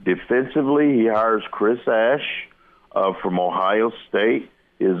 Defensively, he hires Chris Ash from Ohio State,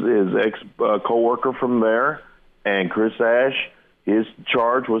 his ex-coworker from there. And Chris Ash, his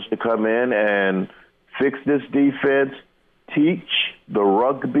charge was to come in and fix this defense, teach the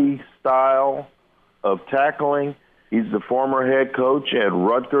rugby style of tackling. He's the former head coach at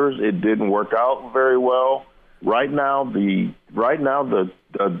Rutgers. It didn't work out very well. Right now, the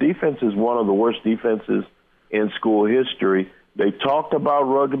defense is one of the worst defenses in school history. They talked about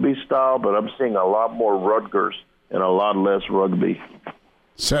rugby style, but I'm seeing a lot more Rutgers and a lot less rugby.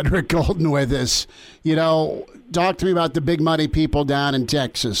 Cedric Golden with us. You know, talk to me about the big money people down in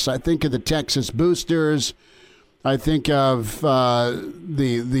Texas. I think of the Texas Boosters. I think of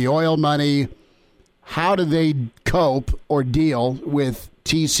the oil money. How do they cope or deal with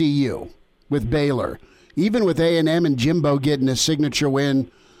TCU, with Baylor, even with A&M and Jimbo getting a signature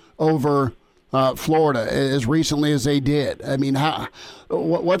win over Florida as recently as they did? I mean,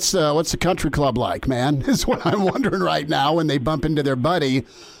 what's the country club like, man? Is what I'm wondering right now when they bump into their buddy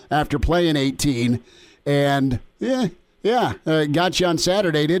after playing 18 And, got you on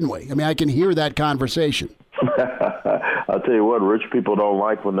Saturday, didn't we? I mean, I can hear that conversation. I'll tell you what, rich people don't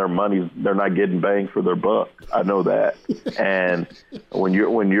like when they're not getting bang for their buck. I know that. And when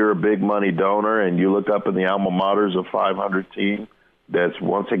you're a big money donor and you look up in the alma maters of 500 team that's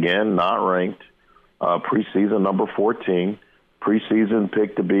once again not ranked, preseason number 14, preseason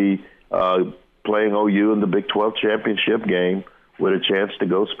picked to be playing OU in the Big 12 championship game with a chance to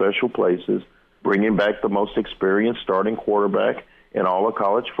go special places, bringing back the most experienced starting quarterback in all of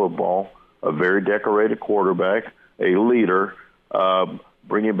college football, a very decorated quarterback, a leader,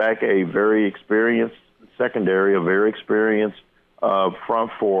 bringing back a very experienced secondary, a very experienced front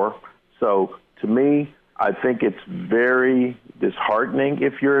four. So to me, I think it's very disheartening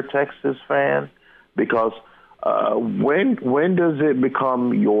if you're a Texas fan, because when does it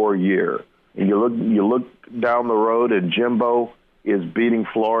become your year? And you look down the road and Jimbo is beating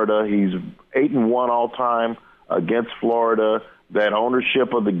Florida. He's 8-1 all time against Florida. That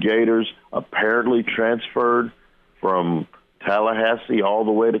ownership of the Gators apparently transferred from Tallahassee all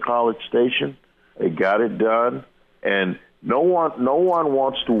the way to College Station. They got it done, and no one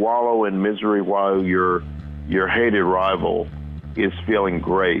wants to wallow in misery while your hated rival is feeling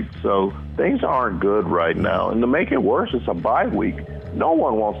great. So things aren't good right now. And to make it worse, it's a bye week. No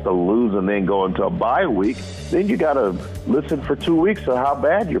one wants to lose and then go into a bye week. Then you got to listen for 2 weeks of how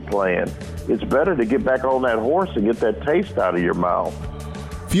bad you're playing. It's better to get back on that horse and get that taste out of your mouth.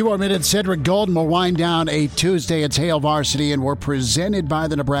 A few more minutes. Cedric Golden will wind down a Tuesday at Hail Varsity, and we're presented by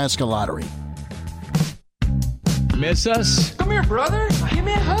the Nebraska Lottery. Miss us? Come here, brother. Give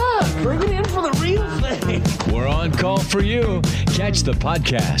me a hug. Bring it in for the real thing. We're on call for you. Catch the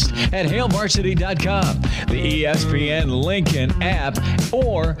podcast at HailVarsity.com, the ESPN Lincoln app,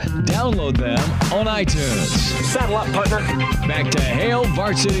 or download them on iTunes. Saddle up, partner. Back to Hail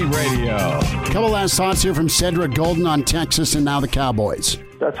Varsity Radio. Couple last thoughts here from Cedric Golden on Texas and now the Cowboys.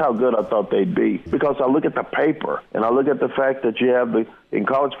 That's how good I thought they'd be, because I look at the paper and I look at the fact that you have in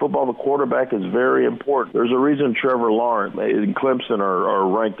college football, the quarterback is very important. There's a reason Trevor Lawrence and Clemson are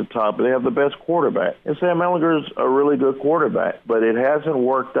ranked the top. They have the best quarterback. And Sam Ehlinger's a really good quarterback, but it hasn't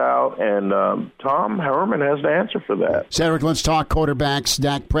worked out, and Tom Herman has the answer for that. Cedric, let's talk quarterbacks.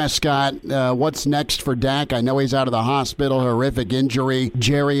 Dak Prescott, what's next for Dak? I know he's out of the hospital, horrific injury.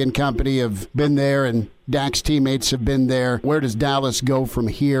 Jerry and company have been there, and Dak's teammates have been there. Where does Dallas go from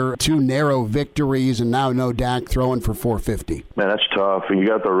here? 2 narrow victories, and now no Dak throwing for 450. Man, that's tough. And you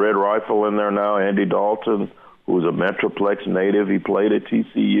got the Red Rifle in there now, Andy Dalton, who's a Metroplex native. He played at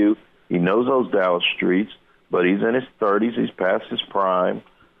TCU. He knows those Dallas streets, but he's in his 30s. He's past his prime.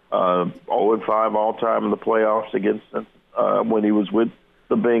 0-5 all-time in the playoffs against when he was with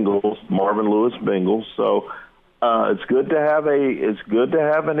the Bengals, Marvin Lewis Bengals. So it's good to have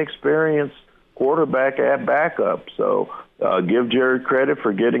an experienced quarterback at backup. So give Jerry credit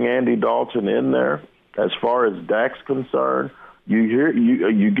for getting Andy Dalton in there. As far as Dak's concerned,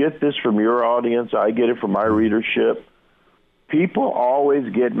 you get this from your audience. I get it from my readership. People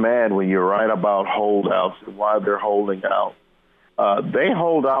always get mad when you write about holdouts and why they're holding out. They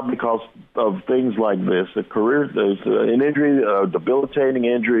hold out because of things like this. There's an injury, a debilitating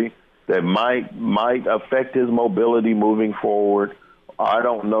injury that might affect his mobility moving forward. I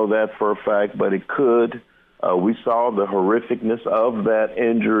don't know that for a fact, but it could. We saw the horrificness of that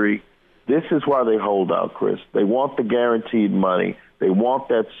injury. This is why they hold out, Chris. They want the guaranteed money. They want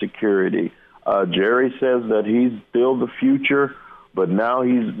that security. Jerry says that he's still the future, but now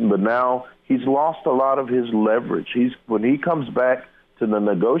he's lost a lot of his leverage. When he comes back to the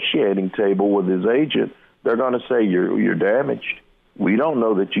negotiating table with his agent, they're going to say you're damaged. We don't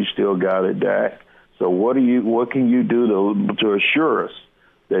know that you still got it, Dak. So what can you do to assure us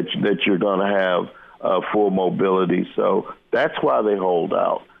that you're going to have full mobility? So that's why they hold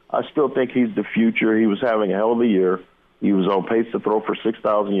out. I still think he's the future. He was having a hell of a year. He was on pace to throw for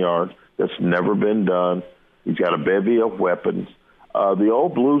 6,000 yards. That's never been done. He's got a bevy of weapons. The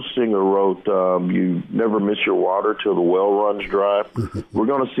old blues singer wrote, you never miss your water till the well runs dry. We're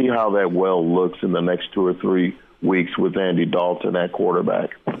going to see how that well looks in the next 2 or 3 weeks with Andy Dalton at quarterback.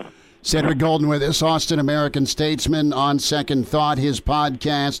 Cedric Golden with us, Austin American Statesman. On Second Thought, his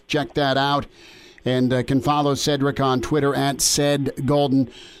podcast. Check that out. And can follow Cedric on Twitter at CedGolden.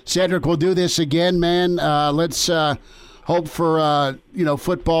 Cedric, we'll do this again, man. Let's hope for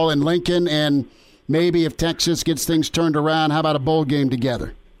football in Lincoln, and maybe if Texas gets things turned around, how about a bowl game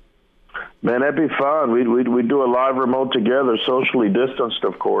together? Man, that'd be fun. We'd do a live remote together, socially distanced,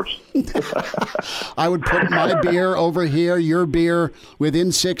 of course. I would put my beer over here, your beer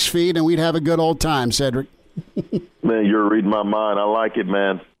within 6 feet, and we'd have a good old time, Cedric. Man, you're reading my mind. I like it,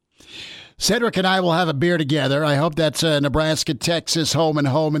 man. Cedric and I will have a beer together. I hope that's Nebraska, Texas, home and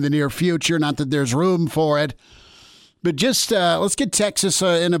home in the near future. Not that there's room for it. But just let's get Texas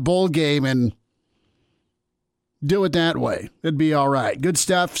in a bowl game and do it that way. It'd be all right. Good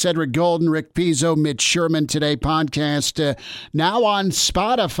stuff. Cedric Golden, Rick Pizzo, Mitch Sherman Today podcast. Now on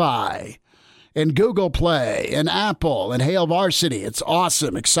Spotify and Google Play and Apple and Hail Varsity. It's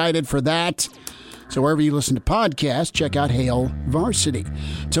awesome. Excited for that. So wherever you listen to podcasts, check out Hail Varsity.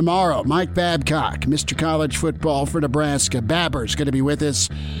 Tomorrow, Mike Babcock, Mr. College Football for Nebraska. Babber's going to be with us.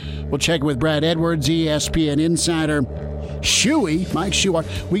 We'll check with Brad Edwards, ESPN Insider. Shuey, Mike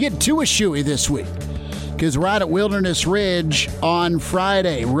Shuey. We get to a Shuey this week because we're out at Wilderness Ridge on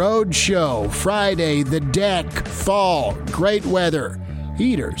Friday. Road show, Friday, the deck, fall, great weather,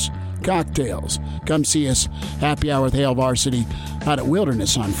 heaters, cocktails. Come see us. Happy hour with Hail Varsity out at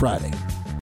Wilderness on Friday.